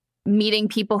 meeting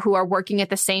people who are working at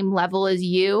the same level as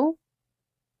you.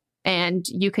 And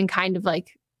you can kind of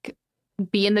like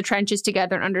be in the trenches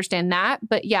together and understand that.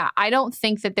 But yeah, I don't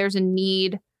think that there's a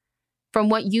need, from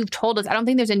what you've told us, I don't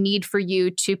think there's a need for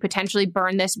you to potentially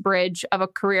burn this bridge of a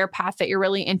career path that you're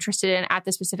really interested in at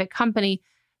the specific company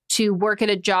to work at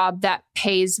a job that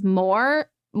pays more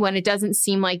when it doesn't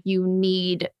seem like you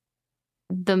need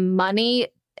the money,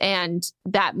 and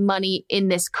that money in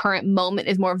this current moment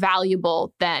is more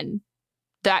valuable than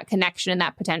that connection and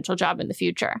that potential job in the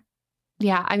future.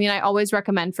 Yeah. I mean, I always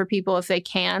recommend for people, if they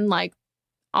can, like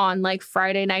on like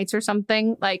Friday nights or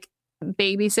something, like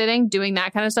babysitting, doing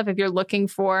that kind of stuff. If you're looking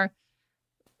for,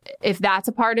 if that's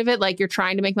a part of it, like you're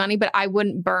trying to make money, but I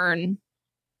wouldn't burn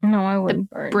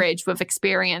the bridge with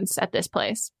experience at this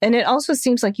place. And it also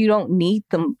seems like you don't need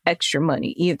the extra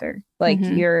money either. Like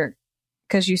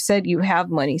because you said you have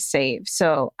money saved.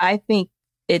 So I think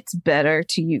it's better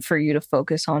for you to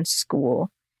focus on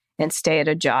school and stay at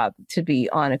a job to be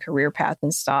on a career path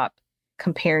and stop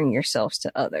comparing yourselves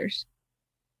to others.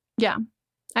 Yeah,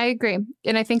 I agree.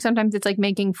 And I think sometimes it's like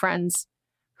making friends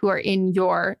who are in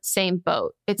your same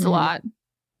boat. It's a lot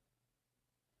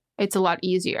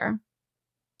easier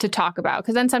to talk about.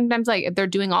 Because then sometimes like if they're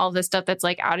doing all of this stuff that's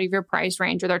like out of your price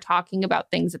range, or they're talking about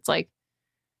things that's like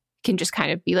can just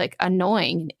kind of be like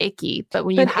annoying and icky. But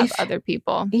when you have other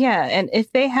people. Yeah. And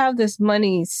if they have this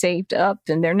money saved up,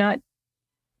 then they're not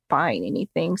buying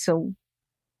anything. So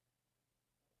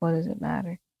what does it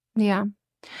matter? Yeah.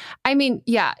 I mean,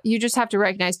 yeah, you just have to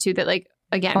recognize too that, like,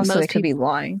 again, also, most they could be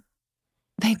lying.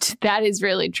 That is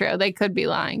really true. They could be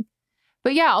lying.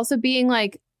 But yeah, also being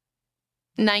like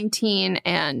 19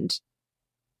 and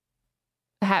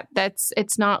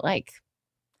it's not like,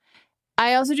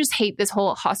 I also just hate this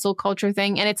whole hustle culture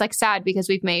thing. And it's like sad because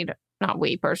we've made, not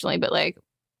we personally, but like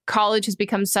college has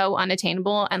become so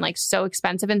unattainable and like so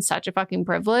expensive and such a fucking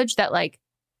privilege that like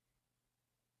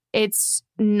it's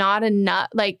not enough.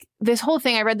 Like this whole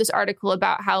thing, I read this article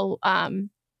about how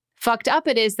fucked up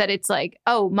it is that it's like,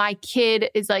 oh, my kid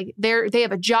is like, they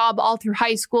have a job all through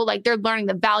high school. Like they're learning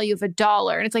the value of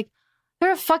 $1. And it's like,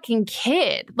 they're a fucking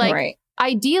kid. Like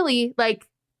ideally, like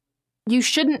you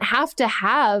shouldn't have to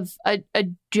have a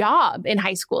job in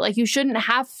high school. Like you shouldn't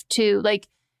have to, like,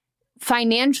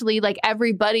 financially, like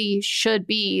everybody should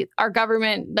be, our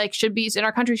government like should be in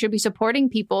our country should be supporting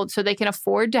people so they can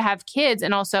afford to have kids,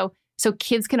 and also so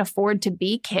kids can afford to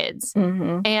be kids.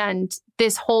 And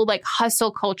this whole like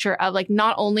hustle culture of like,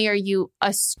 not only are you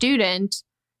a student,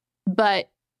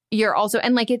 but you're also,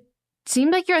 and like it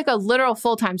seemed like you're like a literal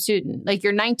full-time student. Like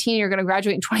you're 19, you're going to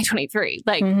graduate in 2023.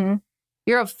 Like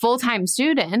you're a full-time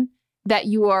student that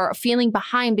you are feeling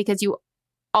behind because you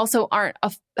also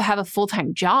have a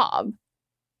full-time job.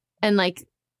 And like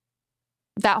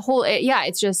that whole,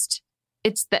 it's just,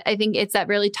 I think it's that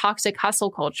really toxic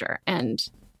hustle culture, and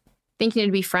I think you need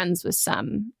to be friends with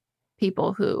some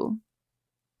people who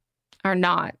are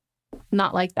not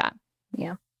like that.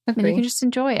 Yeah. And you can just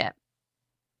enjoy it.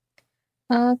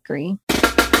 Agree.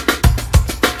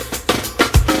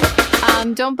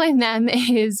 Don't Blame Them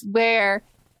is where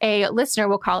a listener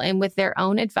will call in with their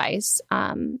own advice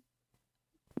on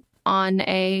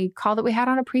a call that we had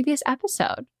on a previous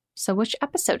episode. So which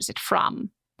episode is it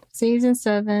from? Season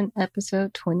 7,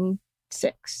 episode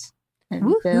 26.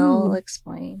 And they'll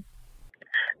explain.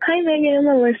 Hi, Megan and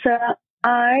Melissa.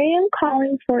 I am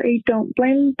calling for a Don't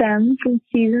Blame Them from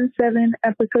season 7,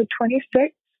 episode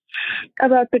 26,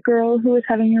 about the girl who was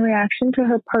having a reaction to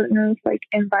her partner's like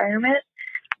environment.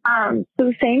 So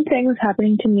the same thing was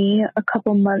happening to me a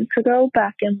couple months ago,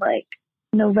 back in like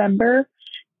November.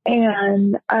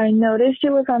 And I noticed it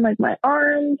was on like my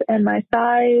arms and my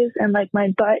thighs and like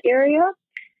my butt area.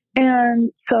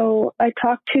 And so I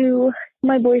talked to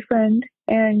my boyfriend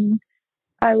and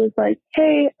I was like,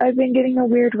 hey, I've been getting a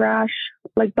weird rash,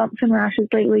 like bumps and rashes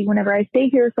lately whenever I stay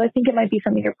here. So I think it might be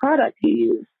some of your products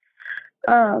you use.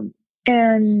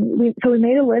 And we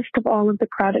made a list of all of the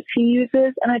products he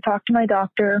uses, and I talked to my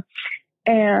doctor,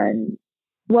 and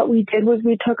what we did was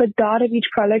we took a dot of each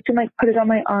product and like put it on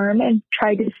my arm and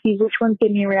tried to see which ones gave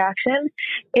me a reaction.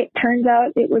 It turns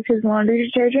out it was his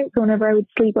laundry detergent. So whenever I would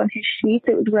sleep on his sheets,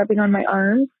 it was rubbing on my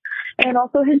arms, and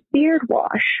also his beard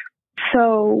wash.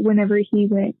 So whenever he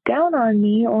went down on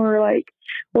me or like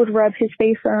would rub his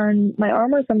face on my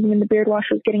arm or something and the beard wash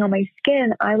was getting on my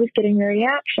skin, I was getting a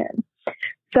reaction.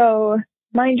 So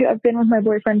mind you, I've been with my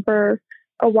boyfriend for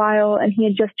a while and he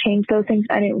had just changed those things.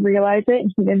 I didn't realize it.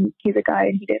 And he's a guy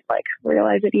and he didn't like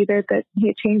realize it either, that he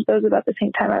had changed those about the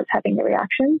same time I was having the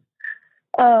reaction.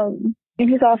 And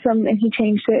he's awesome and he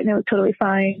changed it and it was totally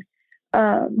fine.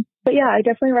 But yeah, I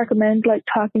definitely recommend like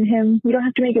talking to him. You don't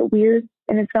have to make it weird.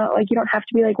 And it's not like, you don't have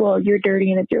to be like, well, you're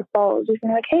dirty and it's your fault. Just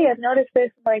like, hey, I've noticed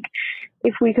this. Like,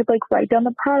 if we could like write down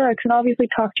the products and obviously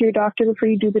talk to your doctor before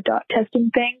you do the dot testing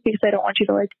thing, because I don't want you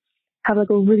to like have like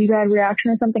a really bad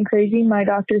reaction or something crazy. My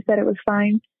doctor said it was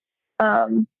fine.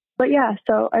 But yeah,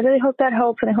 so I really hope that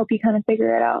helps, and I hope you kind of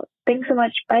figure it out. Thanks so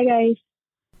much. Bye, guys.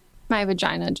 My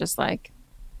vagina just like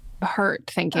hurt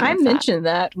thinking I of mentioned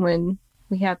that when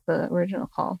we had the original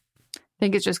call. I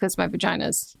think it's just because my vagina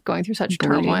is going through such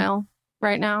Bleeding. turmoil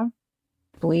right now.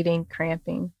 Bleeding,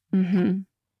 cramping. Mm-hmm.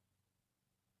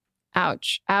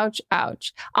 Ouch, ouch,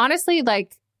 ouch. Honestly,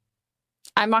 like,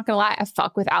 I'm not gonna lie, I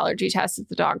fuck with allergy tests at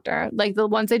the doctor. Like the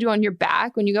ones they do on your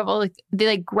back when you go, like, they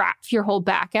like graph your whole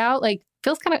back out. Like,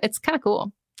 it's kind of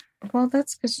cool. Well,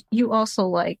 that's because you also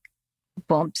like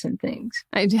bumps and things.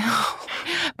 I do.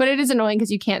 But it is annoying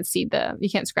because you can't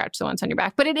scratch the ones on your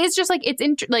back. But it is just like, it's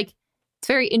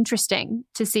very interesting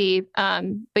to see.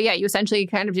 But yeah, you essentially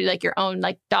kind of do like your own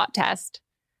like dot test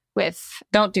with.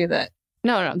 Don't do that.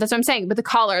 No, that's what I'm saying. But the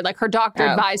caller, like her doctor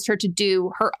advised her to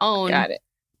do her own. Got it.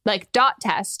 Like dot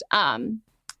test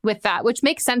with that, which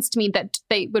makes sense to me that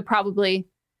they would probably,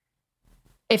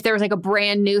 if there was like a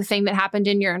brand new thing that happened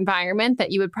in your environment,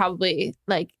 that you would probably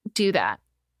like do that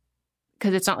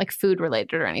because it's not like food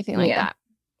related or anything like that.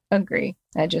 Agree.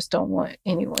 I just don't want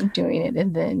anyone doing it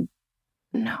and then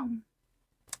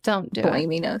don't do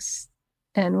blaming us.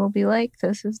 And we'll be like,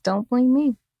 don't blame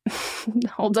me.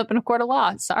 Holds up in a court of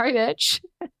law. Sorry, bitch.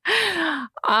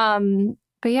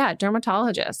 But yeah,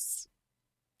 dermatologists.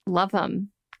 Love them.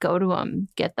 Go to them.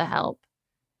 Get the help.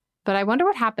 But I wonder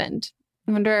what happened.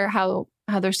 I wonder how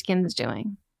their skin's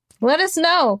doing. Let us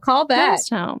know. Call back. Let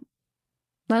us know.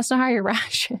 Let us know how your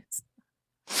rash is.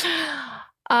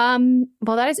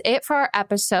 Well, that is it for our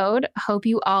episode. Hope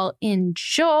you all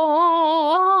enjoyed.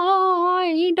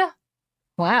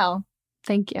 Wow.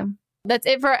 Thank you. That's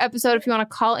it for our episode. If you want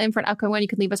to call in for an upcoming one, you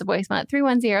can leave us a voicemail at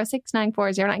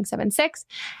 310-694-0976.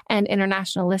 And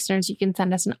international listeners, you can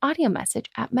send us an audio message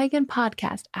at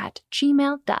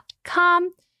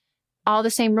meganpodcast@gmail.com. All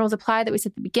the same rules apply that we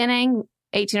said at the beginning.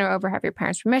 18 or over, have your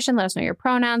parents' permission. Let us know your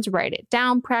pronouns. Write it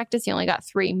down. Practice. You only got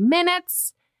 3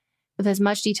 minutes with as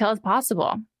much detail as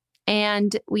possible.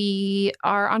 And we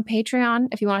are on Patreon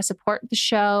if you want to support the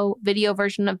show, video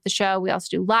version of the show. We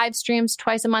also do live streams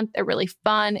twice a month. They're really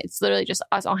fun. It's literally just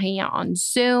us all hanging out on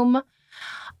Zoom.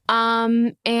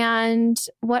 And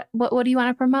what do you want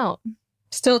to promote?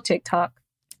 Still TikTok.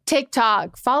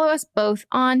 Follow us both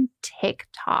on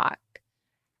TikTok.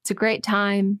 It's a great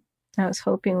time. I was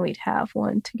hoping we'd have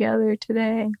one together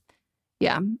today.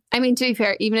 Yeah. I mean, to be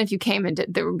fair, even if you came and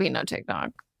there would be no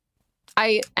TikTok.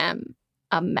 I am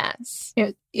a mess.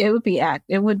 It would be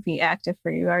active for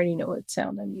you. I already know what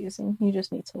sound I'm using. You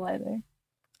just need to lie there.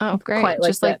 Oh, great. Quite like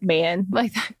just that man.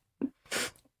 Like that.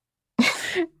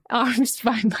 Arms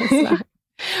by my side.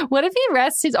 What if he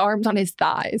rests his arms on his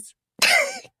thighs?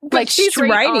 Like she's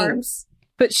writing. Arms.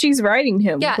 But she's writing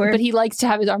him. Yeah, but he likes to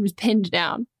have his arms pinned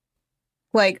down.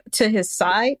 Like to his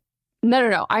side?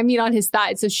 No. I mean on his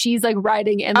thigh. So she's like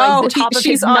riding and like the top of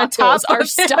his knuckles are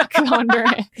stuck under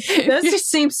it. That just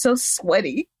seems so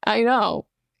sweaty. I know.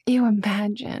 You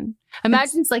imagine.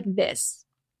 Imagine it's like this.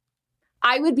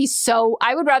 I would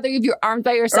rather you have your arms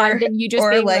by your side than you just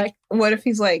being like, what if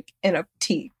he's like in a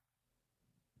T?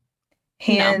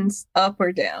 Hands up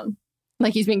or down?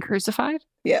 Like he's being crucified?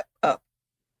 Yep, up.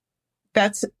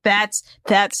 That's his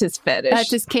fetish.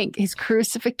 That's his kink. His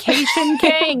crucifixion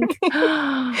kink.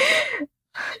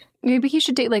 Maybe he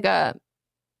should date like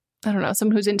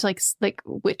someone who's into like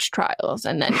witch trials,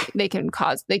 and then they can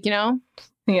cause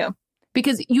Yeah.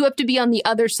 Because you have to be on the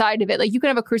other side of it. Like you can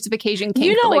have a crucifixion kink.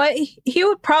 You know what? He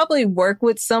would probably work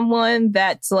with someone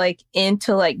that's like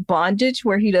into like bondage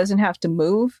where he doesn't have to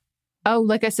move. Oh,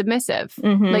 like a submissive.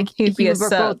 Mm-hmm. Like he'd be a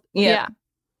sub. Yeah.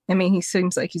 I mean, he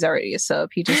seems like he's already a sub.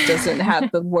 He just doesn't have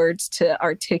the words to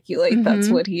articulate. That's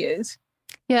what he is.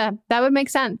 Yeah, that would make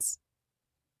sense.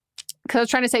 Because I was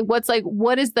trying to say,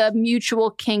 what is the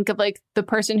mutual kink of like the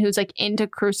person who's like into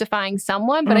crucifying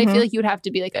someone? But I feel like it'd have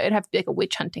to be like a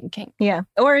witch hunting kink. Yeah.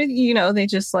 Or, they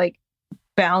just like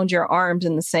bound your arms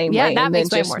in the same way. Yeah, that and makes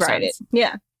then way just more write sense. it.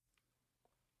 Yeah.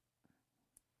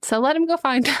 So let him go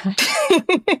find that.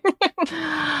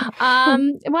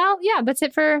 Well, yeah, that's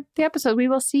it for the episode. We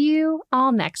will see you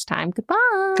all next time.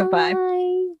 Goodbye. Goodbye.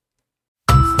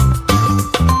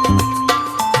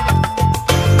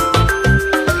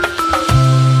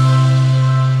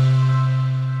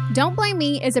 Don't Blame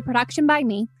Me is a production by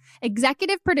me,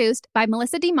 executive produced by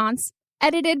Melissa DeMonts,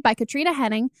 edited by Katrina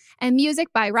Henning, and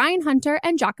music by Ryan Hunter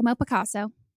and Giacomo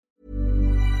Picasso.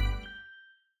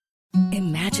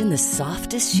 Imagine the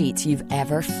softest sheets you've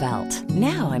ever felt.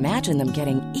 Now imagine them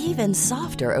getting even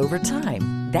softer over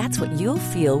time. That's what you'll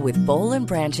feel with Boll &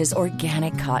 Branch's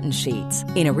organic cotton sheets.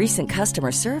 In a recent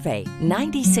customer survey,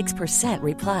 96%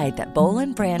 replied that Boll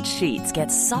 & Branch sheets get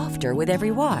softer with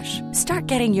every wash. Start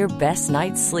getting your best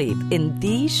night's sleep in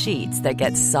these sheets that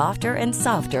get softer and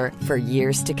softer for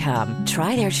years to come.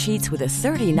 Try their sheets with a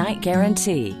 30-night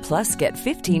guarantee. Plus, get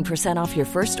 15% off your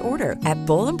first order at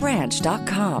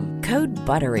bollandbranch.com. Code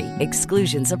BUTTERY.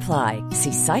 Exclusions apply.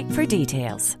 See site for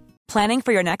details. Planning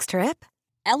for your next trip?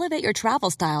 Elevate your travel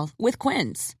style with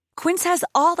Quince. Quince has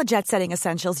all the jet-setting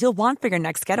essentials you'll want for your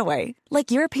next getaway,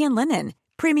 like European linen,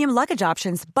 premium luggage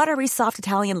options, buttery soft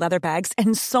Italian leather bags,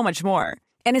 and so much more.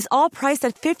 And is all priced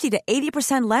at 50 to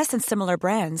 80% less than similar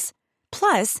brands.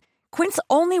 Plus, Quince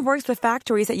only works with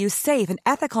factories that use safe and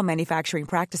ethical manufacturing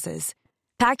practices.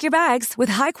 Pack your bags with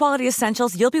high-quality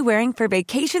essentials you'll be wearing for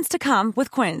vacations to come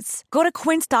with Quince. Go to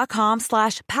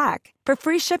quince.com/pack for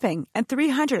free shipping and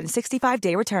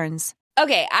 365-day returns.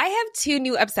 Okay, I have two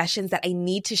new obsessions that I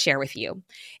need to share with you.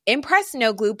 Impress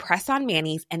No Glue Press-On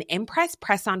Manis and Impress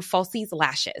Press-On Falsies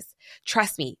Lashes.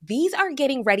 Trust me, these are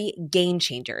getting ready game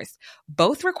changers.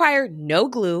 Both require no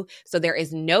glue, so there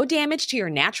is no damage to your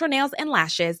natural nails and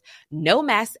lashes, no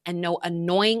mess, and no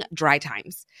annoying dry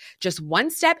times. Just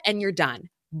one step and you're done.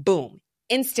 Boom.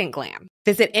 Instant glam.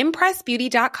 Visit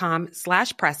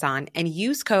impressbeauty.com/presson and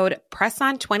use code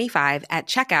PRESSON25 at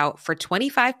checkout for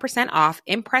 25% off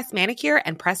Impress Manicure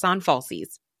and Press-On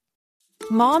Falsies.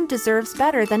 Mom deserves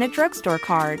better than a drugstore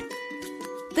card.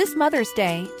 This Mother's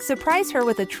Day, surprise her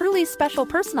with a truly special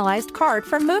personalized card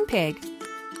from Moonpig.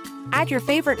 Add your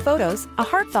favorite photos, a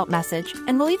heartfelt message,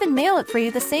 and we'll even mail it for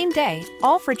you the same day,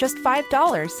 all for just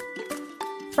 $5.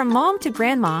 From mom to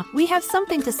grandma, we have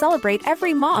something to celebrate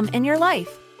every mom in your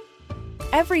life.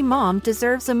 Every mom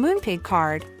deserves a Moonpig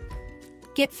card.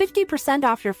 Get 50%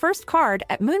 off your first card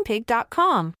at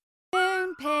Moonpig.com.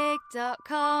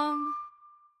 Moonpig.com.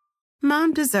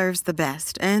 Mom deserves the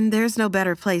best, and there's no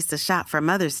better place to shop for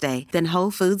Mother's Day than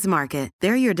Whole Foods Market.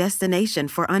 They're your destination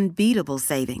for unbeatable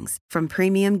savings, from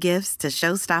premium gifts to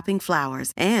show-stopping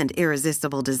flowers and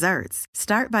irresistible desserts.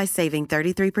 Start by saving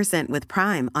 33% with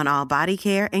Prime on all body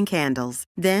care and candles.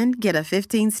 Then get a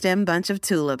 15-stem bunch of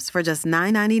tulips for just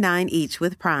 $9.99 each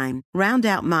with Prime. Round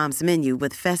out Mom's menu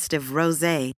with festive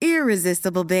rosé,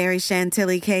 irresistible berry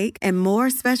chantilly cake, and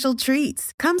more special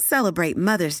treats. Come celebrate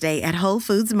Mother's Day at Whole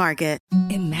Foods Market.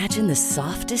 Imagine the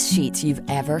softest sheets you've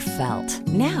ever felt.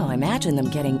 Now imagine them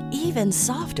getting even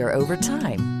softer over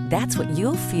time. That's what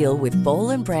you'll feel with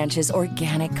Boll & Branch's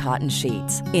organic cotton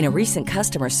sheets. In a recent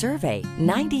customer survey,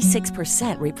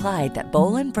 96% replied that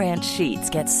Boll & Branch sheets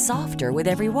get softer with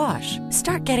every wash.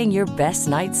 Start getting your best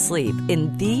night's sleep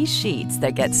in these sheets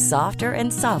that get softer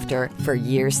and softer for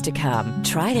years to come.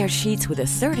 Try their sheets with a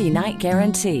 30-night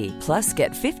guarantee. Plus,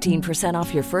 get 15%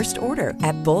 off your first order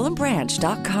at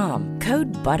bollandbranch.com.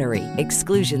 Code BUTTERY.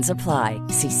 Exclusions apply.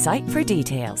 See site for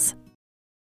details.